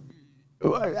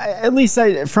at least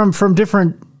from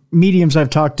different mediums I've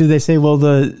talked to, they say,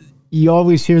 well, you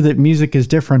always hear that music is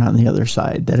different on the other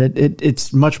side, that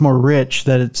it's much more rich,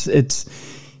 that it's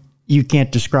you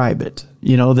can't describe it.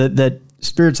 That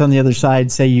spirits on the other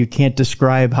side say you can't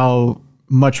describe how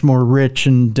much more rich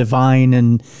and divine,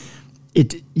 and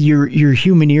your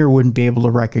human ear wouldn't be able to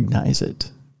recognize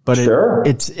it. But Sure.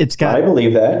 it's got I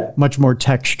believe that. much more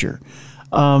texture,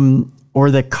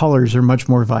 or that colors are much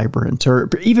more vibrant, or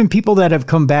even people that have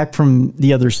come back from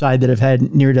the other side that have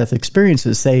had near-death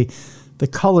experiences say the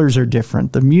colors are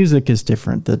different, the music is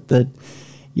different, that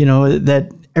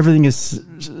everything is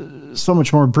so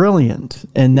much more brilliant,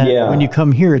 and that Yeah. when you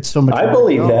come here, it's so much I more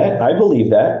believe dull, that. I believe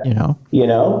that. you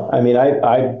know? I mean,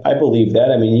 I believe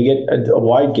that. I mean, you get a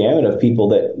wide gamut of people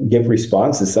that give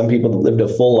responses. Some people that lived a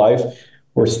full life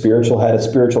where had a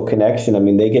spiritual connection. I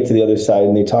mean, they get to the other side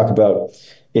and they talk about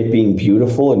it being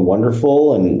beautiful and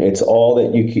wonderful, and it's all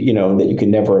that that you could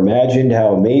never imagine.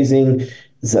 How amazing!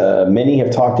 Many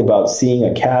have talked about seeing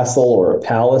a castle or a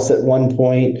palace at one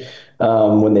point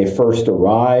when they first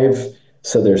arrive.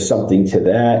 So there's something to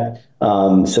that.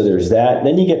 So there's that.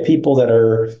 Then you get people that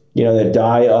are, that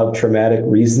die of traumatic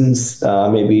reasons,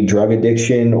 maybe drug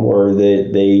addiction, or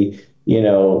that they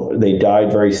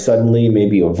died very suddenly,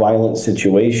 maybe a violent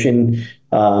situation.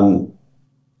 And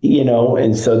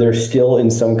so they're still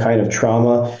in some kind of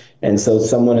trauma. And so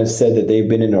someone has said that they've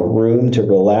been in a room to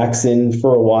relax in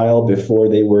for a while before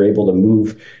they were able to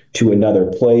move to another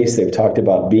place. They've talked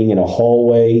about being in a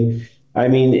hallway. I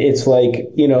mean, it's like,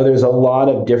 there's a lot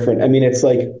of different, I mean, it's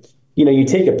like, you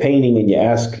take a painting and you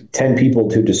ask 10 people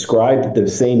to describe the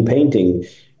same painting,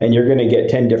 and you're going to get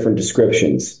 10 different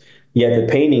descriptions. Yet the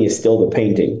painting is still the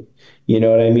painting. You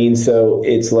know what I mean? So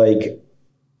it's like,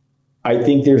 I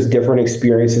think there's different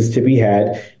experiences to be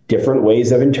had, different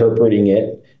ways of interpreting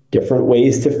it, different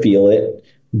ways to feel it.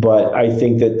 But I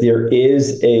think that there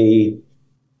is a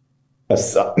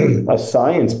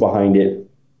science behind it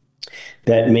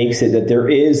that makes it that there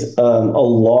is a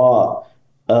law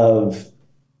of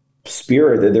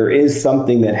spirit, that there is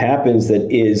something that happens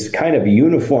that is kind of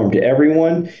uniform to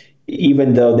everyone,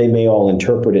 even though they may all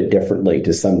interpret it differently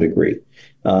to some degree.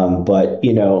 But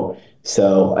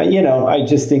so I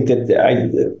just think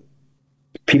that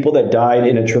people that died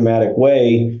in a traumatic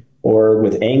way or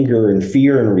with anger and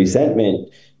fear and resentment,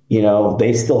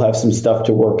 they still have some stuff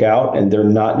to work out, and they're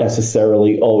not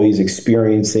necessarily always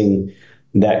experiencing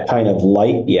that kind of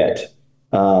light yet.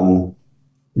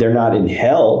 They're not in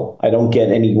hell. I don't get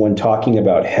anyone talking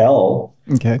about hell.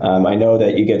 Okay. I know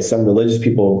that you get some religious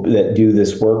people that do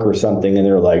this work or something, and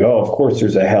they're like, "Oh, of course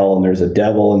there's a hell and there's a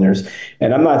devil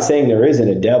and I'm not saying there isn't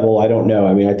a devil. I don't know.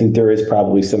 I mean, I think there is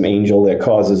probably some angel that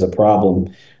causes a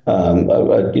problem.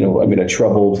 A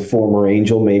troubled former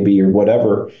angel maybe or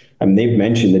whatever. I mean, they've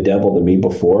mentioned the devil to me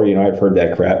before. I've heard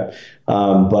that crap.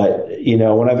 But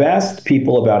when I've asked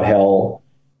people about hell,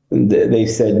 they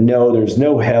said, no, there's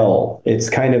no hell. It's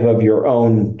kind of your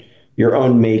own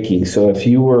making. So if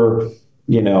you were,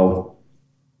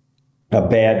 a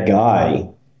bad guy,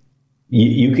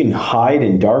 you can hide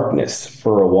in darkness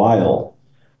for a while.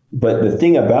 But the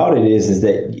thing about it is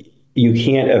that you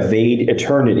can't evade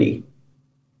eternity.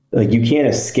 Like, you can't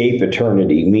escape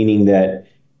eternity, meaning that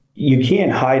you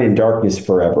can't hide in darkness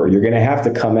forever. You're going to have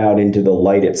to come out into the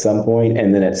light at some point,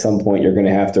 and then at some point you're going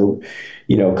to have to,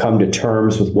 come to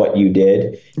terms with what you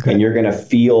did, Okay. and you're going to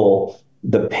feel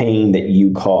the pain that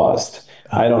you caused.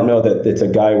 I don't know that it's a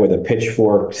guy with a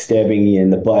pitchfork stabbing you in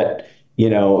the butt,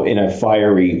 in a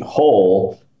fiery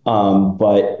hole.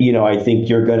 But I think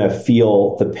you're going to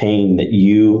feel the pain that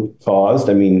you caused.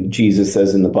 I mean, Jesus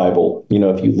says in the Bible,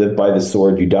 if you live by the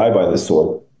sword, you die by the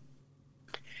sword.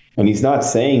 And he's not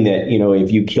saying that,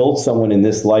 if you killed someone in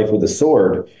this life with a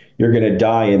sword, you're going to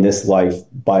die in this life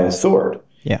by a sword.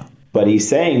 Yeah. But he's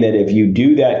saying that if you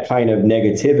do that kind of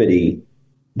negativity,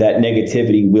 that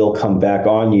negativity will come back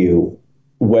on you,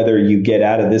 whether you get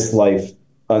out of this life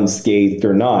unscathed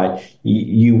or not.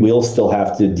 You will still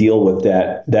have to deal with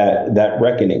that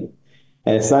reckoning.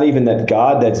 And it's not even that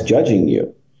God that's judging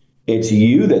you. It's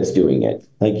you that's doing it.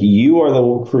 Like, you are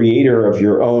the creator of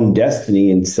your own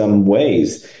destiny in some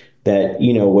ways, that,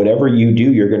 whatever you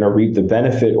do, you're going to reap the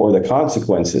benefit or the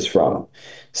consequences from.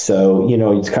 So,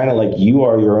 it's kind of like you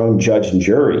are your own judge and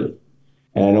jury.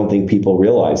 And I don't think people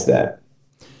realize that.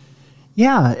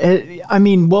 Yeah, I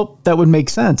mean, well, that would make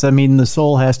sense. I mean, the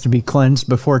soul has to be cleansed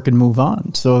before it can move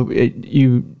on. So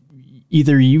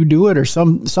either you do it, or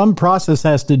some process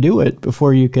has to do it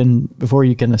before you can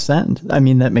ascend. I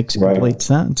mean, that makes complete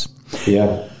sense.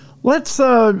 Yeah. Let's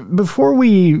before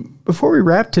we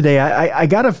wrap today, I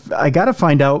gotta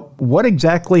find out what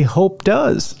exactly H.O.P.E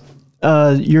does.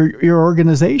 Your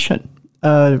organization.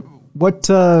 How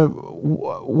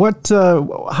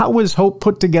was H.O.P.E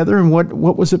put together, and what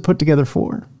was it put together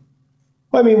for?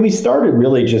 Well, I mean, we started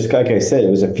really just, like I said, it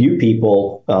was a few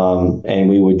people, and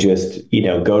we would just,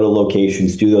 go to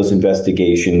locations, do those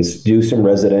investigations, do some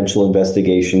residential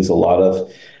investigations, a lot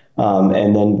of,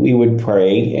 and then we would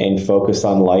pray and focus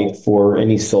on light for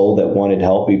any soul that wanted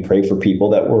help. We pray for people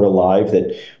that were alive,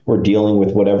 that were dealing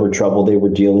with whatever trouble they were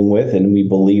dealing with, and we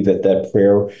believe that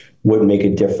prayer would make a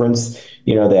difference.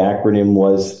 The acronym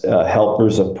was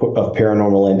Helpers of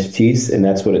Paranormal Entities, and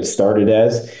that's what it started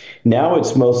as. Now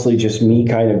it's mostly just me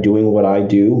kind of doing what I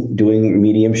do, doing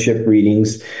mediumship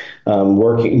readings,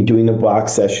 doing the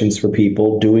box sessions for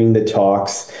people, doing the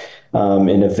talks,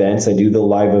 and events. I do the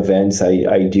live events.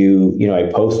 I do,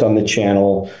 I post on the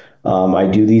channel. I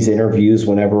do these interviews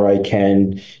whenever I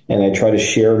can, and I try to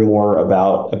share more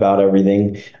about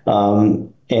everything.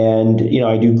 And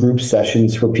I do group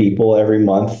sessions for people every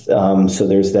month. So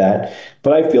there's that.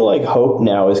 But I feel like H.O.P.E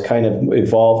now has kind of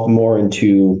evolved more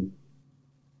into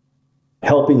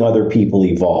helping other people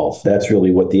evolve. That's really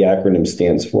what the acronym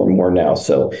stands for more now.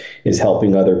 So, is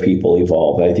helping other people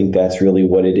evolve. I think that's really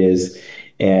what it is.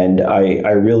 And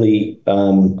I really,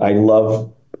 I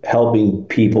love helping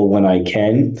people when I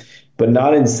can, but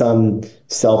not in some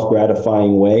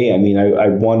self-gratifying way. I mean, I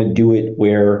want to do it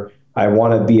where I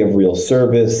want to be of real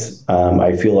service.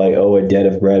 I feel I owe a debt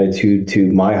of gratitude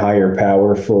to my higher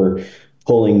power for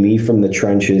pulling me from the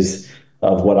trenches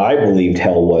of what I believed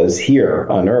hell was here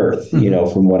on earth,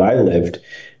 from what I lived.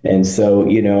 And so,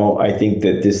 I think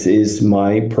that this is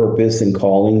my purpose and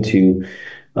calling to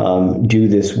do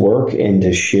this work and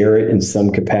to share it in some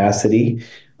capacity.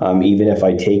 Even if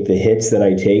I take the hits that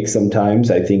I take sometimes,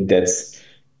 I think that's,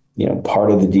 part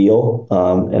of the deal.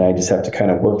 And I just have to kind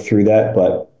of work through that.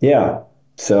 But yeah,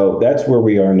 so that's where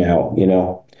we are now,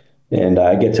 and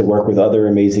I get to work with other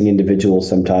amazing individuals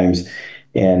sometimes.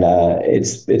 And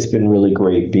it's been really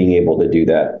great being able to do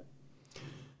that.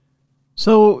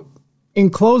 So, in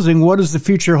closing, what does the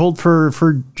future hold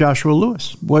for Joshua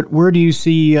Lewis? Where do you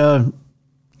see,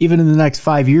 even in the next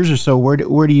 5 years or so,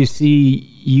 where do you see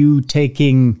you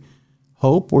taking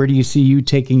H.O.P.E? Where do you see you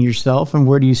taking yourself, and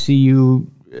where do you see you,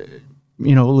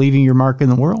 leaving your mark in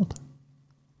the world?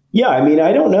 Yeah, I mean,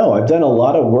 I don't know. I've done a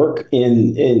lot of work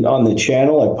in on the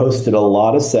channel. I posted a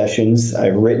lot of sessions.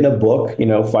 I've written a book,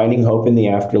 Finding Hope in the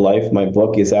Afterlife. My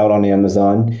book is out on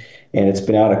Amazon, and it's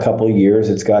been out a couple of years.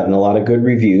 It's gotten a lot of good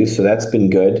reviews, so that's been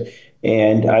good.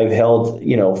 And I've held,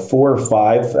 4 or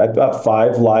 5, I've got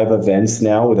 5 live events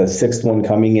now, with a 6th one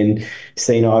coming in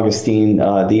St. Augustine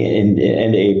in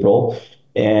end April.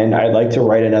 And I'd like to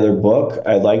write another book.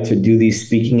 I'd like to do these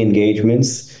speaking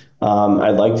engagements.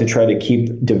 I'd like to try to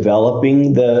keep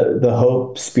developing the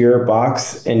H.O.P.E Spirit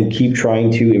Box and keep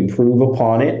trying to improve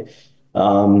upon it.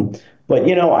 But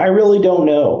I really don't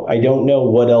know. I don't know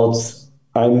what else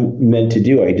I'm meant to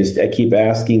do. I keep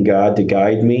asking God to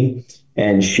guide me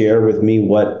and share with me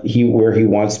where he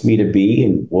wants me to be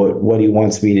and what he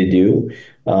wants me to do.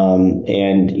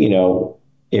 And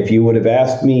if you would have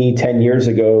asked me 10 years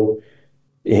ago,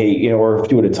 hey, or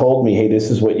if you would have told me, hey,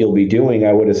 this is what you'll be doing,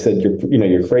 I would have said,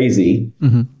 you're crazy.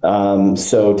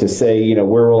 So to say,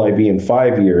 where will I be in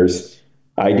 5 years?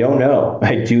 I don't know.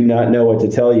 I do not know what to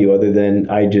tell you other than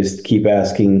I just keep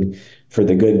asking for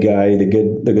the good guy, the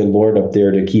good Lord up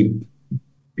there to keep,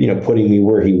 putting me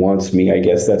where he wants me. I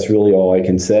guess that's really all I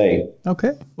can say.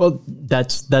 Okay. Well,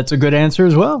 that's a good answer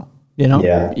as well.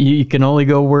 Yeah. You can only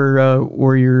go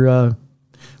where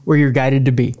you're guided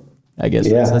to be. I guess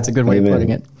that's a good way of putting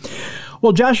it.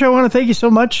 Well, Josh, I want to thank you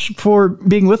so much for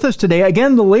being with us today.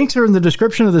 Again, the links are in the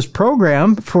description of this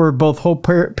program for both Hope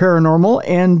Paranormal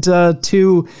and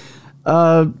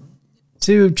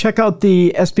to check out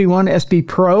the SB1, SB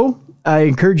Pro. I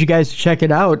encourage you guys to check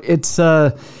it out. It's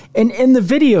and the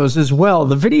videos as well.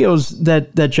 The videos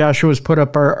that Joshua has put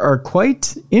up are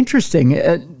quite interesting.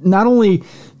 Not only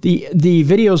the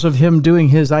videos of him doing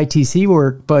his ITC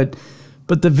work, but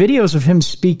the videos of him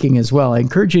speaking as well. I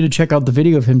encourage you to check out the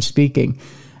video of him speaking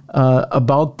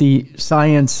about the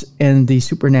science and the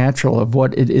supernatural of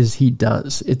what it is he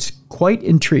does. It's quite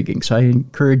intriguing, so I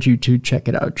encourage you to check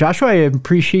it out. Joshua, I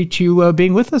appreciate you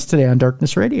being with us today on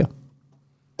Darkness Radio.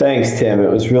 Thanks, Tim.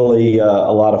 It was really a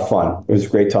lot of fun. It was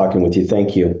great talking with you.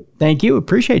 Thank you. Thank you.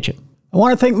 Appreciate you. I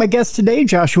want to thank my guest today,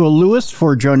 Joshua Lewis,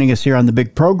 for joining us here on the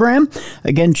big program.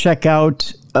 Again, check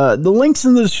out the links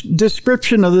in the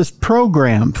description of this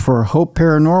program for Hope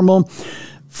Paranormal,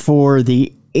 for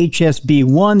the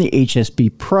HSB1, the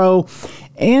HSB Pro,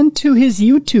 and to his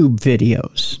YouTube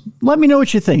videos. Let me know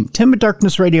what you think.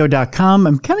 Tim@darknessradio.com.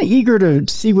 I'm kind of eager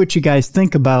to see what you guys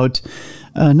think about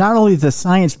not only the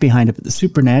science behind it, but the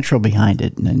supernatural behind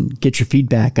it, and get your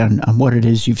feedback on what it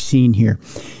is you've seen here.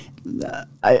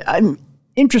 I'm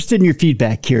interested in your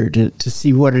feedback here to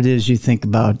see what it is you think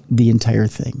about the entire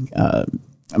thing.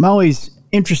 I'm always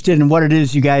interested in what it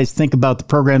is you guys think about the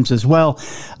programs as well.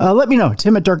 Let me know,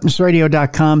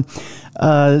 Tim@darknessradio.com.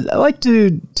 I like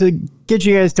to get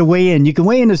you guys to weigh in. You can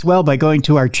weigh in as well by going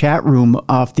to our chat room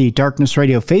off the Darkness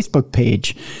Radio Facebook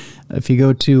page. If you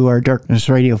go to our Darkness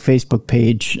Radio Facebook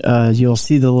page, you'll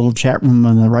see the little chat room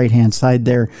on the right-hand side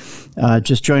there.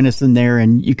 Just join us in there,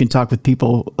 and you can talk with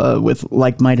people with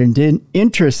like-minded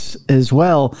interests as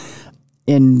well.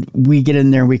 And we get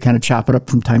in there and we kind of chop it up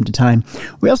from time to time.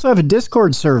 We also have a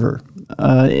Discord server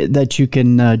that you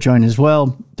can join as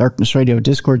well. Darkness Radio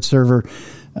Discord server,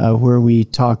 where we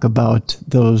talk about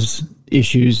those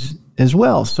issues as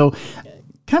well. So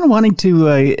kind of wanting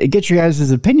to get your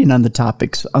guys' opinion on the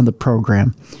topics on the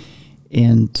program,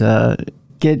 and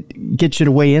get you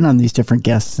to weigh in on these different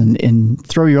guests and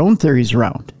throw your own theories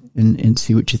around and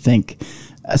see what you think,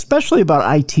 especially about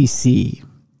ITC.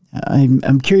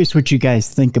 I'm curious what you guys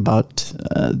think about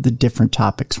the different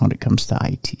topics when it comes to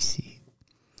ITC.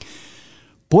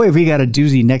 Boy, have we got a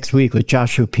doozy next week with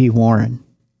Joshua P. Warren.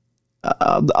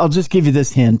 I'll just give you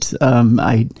this hint.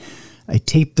 I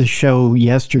taped the show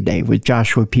yesterday with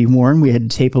Joshua P. Warren. We had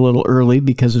to tape a little early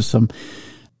because of some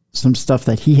stuff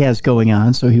that he has going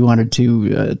on, so he wanted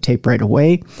to tape right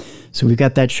away. So we've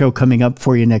got that show coming up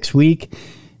for you next week.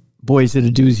 Boy, is it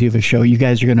a doozy of a show. You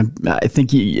guys are going to,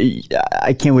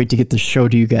 I can't wait to get the show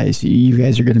to you guys. You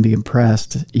guys are going to be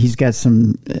impressed. He's got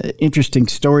some interesting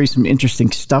stories, some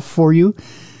interesting stuff for you.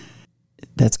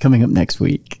 That's coming up next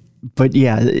week. But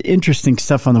yeah, interesting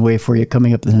stuff on the way for you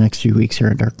coming up in the next few weeks here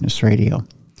on Darkness Radio.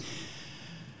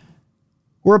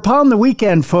 We're upon the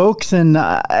weekend, folks, and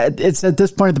it's at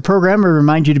this point of the program, I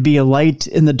remind you to be a light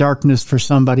in the darkness for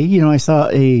somebody. I saw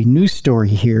a news story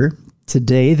here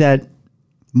today that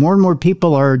more and more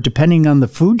people are depending on the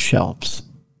food shelves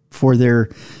for their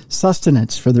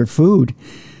sustenance, for their food.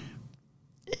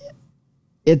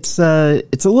 It's a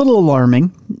little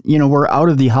alarming. We're out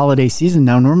of the holiday season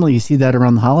now. Normally you see that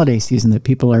around the holiday season, that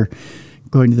people are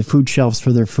going to the food shelves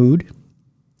for their food.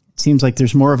 It seems like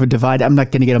there's more of a divide. I'm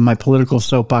not going to get on my political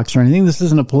soapbox or anything. This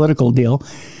isn't a political deal.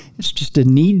 It's just a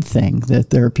need thing,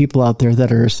 that there are people out there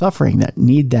that are suffering, that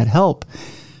need that help.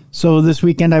 So this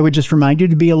weekend, I would just remind you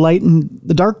to be a light in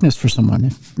the darkness for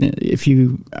someone. If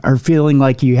you are feeling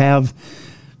like you have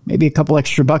maybe a couple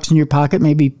extra bucks in your pocket,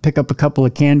 maybe pick up a couple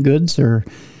of canned goods or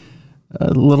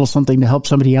a little something to help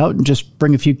somebody out, and just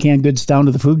bring a few canned goods down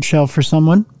to the food shelf for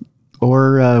someone,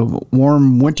 or a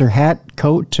warm winter hat,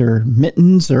 coat, or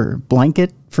mittens or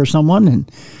blanket for someone,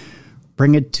 and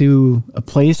bring it to a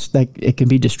place that it can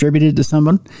be distributed to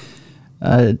someone.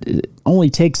 It only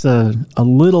takes a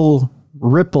little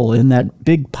ripple in that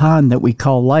big pond that we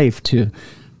call life to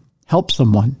help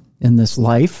someone in this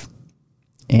life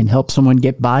and help someone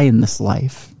get by in this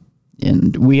life.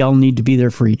 And we all need to be there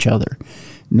for each other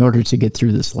in order to get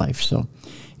through this life. So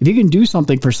if you can do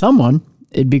something for someone,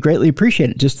 it'd be greatly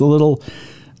appreciated. Just a little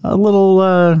a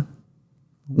little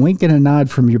wink and a nod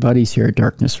from your buddies here at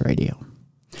Darkness Radio.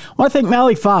 I want to thank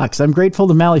Mally Fox. I'm grateful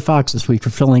to Mally Fox this week for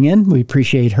filling in. We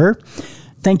appreciate her.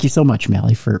 Thank you so much,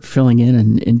 Mally, for filling in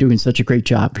and doing such a great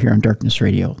job here on Darkness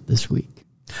Radio this week.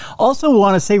 Also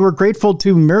want to say we're grateful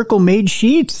to Miracle Made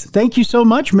Sheets. Thank you so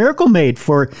much, Miracle Made,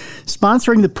 for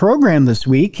sponsoring the program this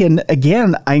week. And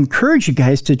again, I encourage you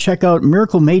guys to check out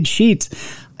Miracle Made Sheets.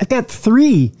 I've got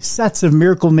 3 sets of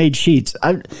Miracle Made Sheets.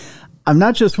 I'm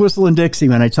not just whistling Dixie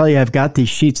when I tell you I've got these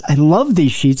sheets. I love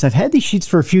these sheets. I've had these sheets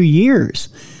for a few years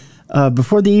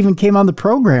before they even came on the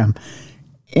program.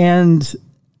 And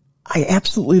I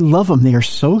absolutely love them. They are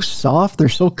so soft. They're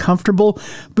so comfortable.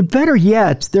 But better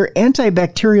yet, they're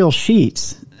antibacterial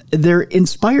sheets. They're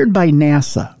inspired by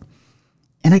NASA.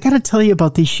 And I got to tell you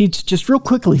about these sheets just real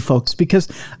quickly, folks, because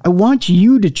I want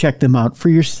you to check them out for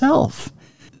yourself.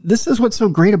 This is what's so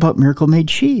great about Miracle Made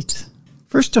Sheets.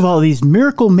 First of all, these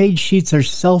Miracle Made Sheets are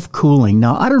self-cooling.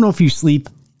 Now, I don't know if you sleep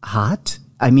hot.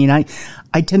 I mean, I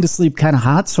tend to sleep kind of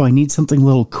hot, so I need something a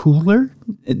little cooler.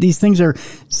 These things are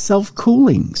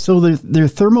self-cooling. So they're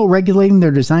thermoregulating.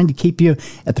 They're designed to keep you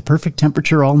at the perfect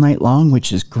temperature all night long,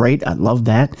 which is great. I love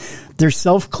that. They're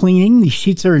self-cleaning. These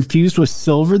sheets are infused with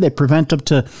silver. They prevent up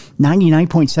to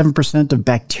 99.7% of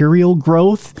bacterial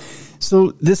growth.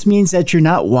 So this means that you're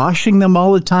not washing them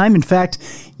all the time. In fact,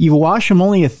 you wash them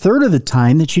only a third of the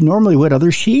time that you normally would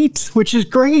other sheets, which is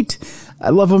great.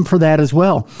 I love them for that as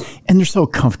well. And they're so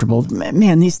comfortable.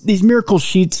 Man, these Miracle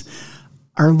sheets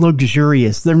are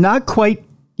luxurious. They're not quite,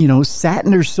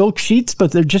 satin or silk sheets,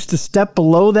 but they're just a step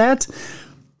below that.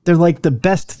 They're like the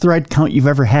best thread count you've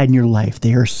ever had in your life.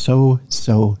 They are so,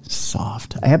 so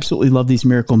soft. I absolutely love these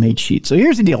Miracle Made Sheets. So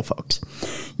here's the deal, folks.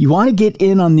 You want to get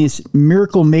in on these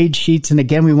Miracle Made Sheets. And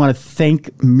again, we want to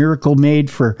thank Miracle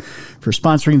Made for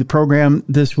sponsoring the program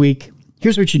this week.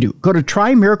 Here's what you do. Go to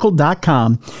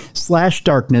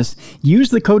trymiracle.com/darkness. Use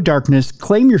the code darkness.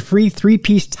 Claim your free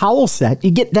 3-piece towel set.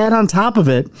 You get that on top of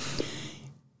it.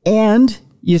 And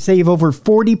you save over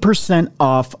 40%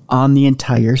 off on the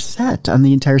entire set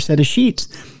of sheets.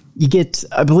 You get,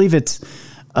 I believe it's,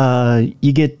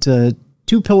 you get 2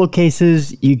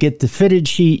 pillowcases, you get the fitted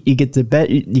sheet, you get the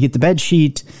bed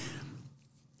sheet.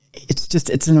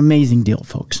 It's an amazing deal,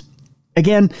 folks.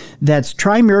 Again, that's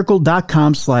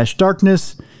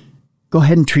trymiracle.com/darkness. Go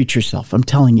ahead and treat yourself. I'm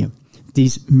telling you,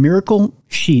 these Miracle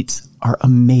sheets are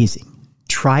amazing.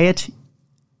 Try it.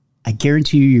 I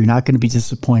guarantee you're not going to be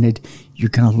disappointed. You're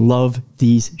going to love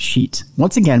these sheets.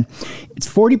 Once again, it's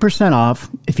 40% off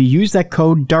if you use that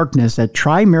code darkness at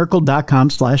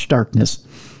trymiracle.com/darkness.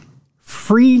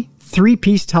 Free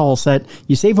 3-piece towel set.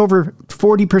 You save over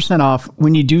 40% off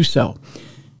when you do so.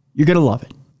 You're going to love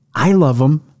it. I love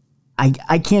them.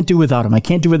 I can't do without them. I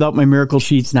can't do without my Miracle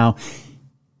sheets now.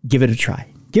 Give it a try.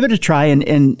 Give it a try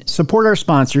and support our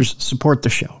sponsors. Support the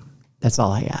show. That's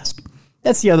all I ask.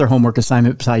 That's the other homework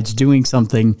assignment besides doing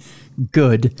something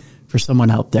good for someone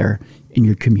out there in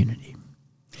your community.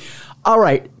 All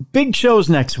right, big shows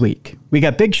next week. We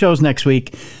got big shows next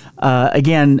week.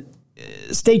 Again,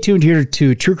 stay tuned here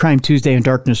to True Crime Tuesday on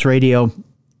Darkness Radio.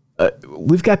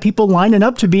 We've got people lining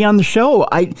up to be on the show.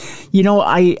 I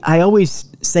always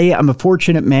say I'm a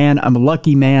fortunate man. I'm a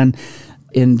lucky man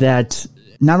in that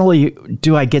not only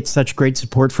do I get such great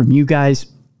support from you guys,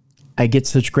 I get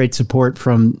such great support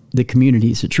from the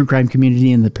communities, the true crime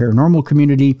community and the paranormal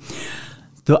community.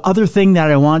 The other thing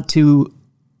that I want to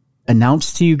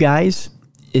announce to you guys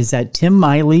is that Tim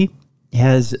Miley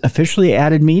has officially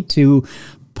added me to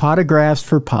Potographs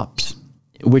for Pups,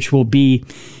 which will be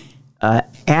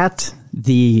at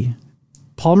the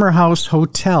Palmer House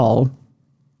Hotel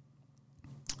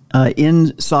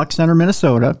in Sauk Center,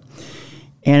 Minnesota.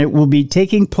 And it will be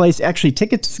taking place, actually,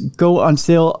 tickets go on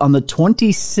sale on the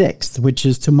 26th, which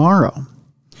is tomorrow.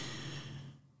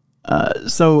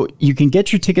 So you can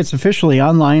get your tickets officially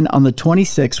online on the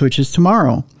 26th, which is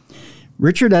tomorrow.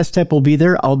 Richard Estep will be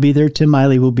there. I'll be there. Tim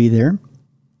Miley will be there.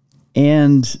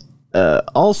 And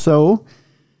also,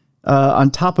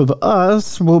 on top of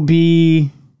us will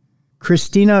be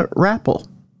Christina Rappel,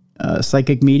 a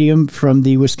psychic medium from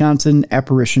the Wisconsin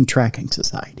Apparition Tracking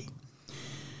Society.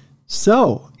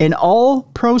 So, and all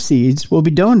proceeds will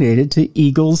be donated to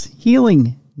Eagle's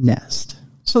Healing Nest.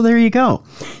 So there you go.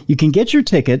 You can get your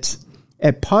tickets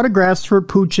at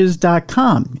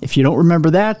potographsforpooches.com. If you don't remember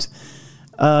that,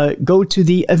 go to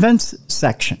the events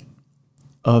section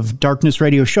of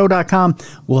darknessradioshow.com.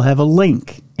 We'll have a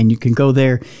link, and you can go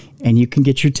there, and you can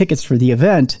get your tickets for the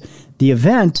event. The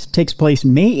event takes place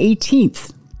May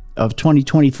 18th of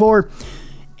 2024,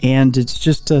 and it's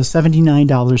just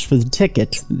 $79 for the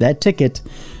ticket. That ticket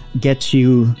gets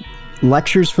you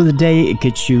lectures for the day. It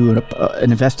gets you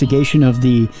an investigation of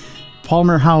the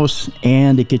Palmer House,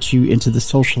 and it gets you into the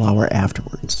social hour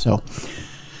afterwards. So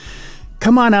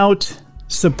come on out,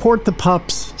 support the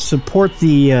pups, support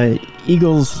the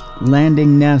Eagles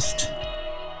Landing Nest.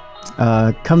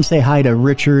 Come say hi to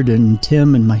Richard and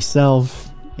Tim and myself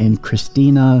and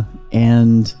Christina,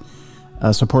 and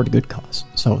support a good cause.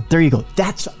 So there you go.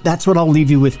 That's what I'll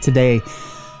leave you with today.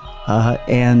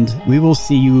 And we will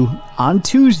see you on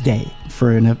Tuesday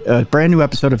for a brand new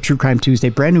episode of True Crime Tuesday,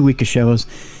 brand new week of shows.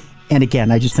 And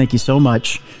again, I just thank you so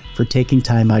much for taking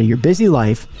time out of your busy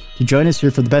life to join us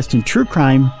here for the best in true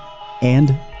crime and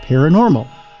paranormal,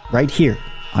 right here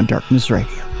on Darkness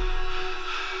Radio.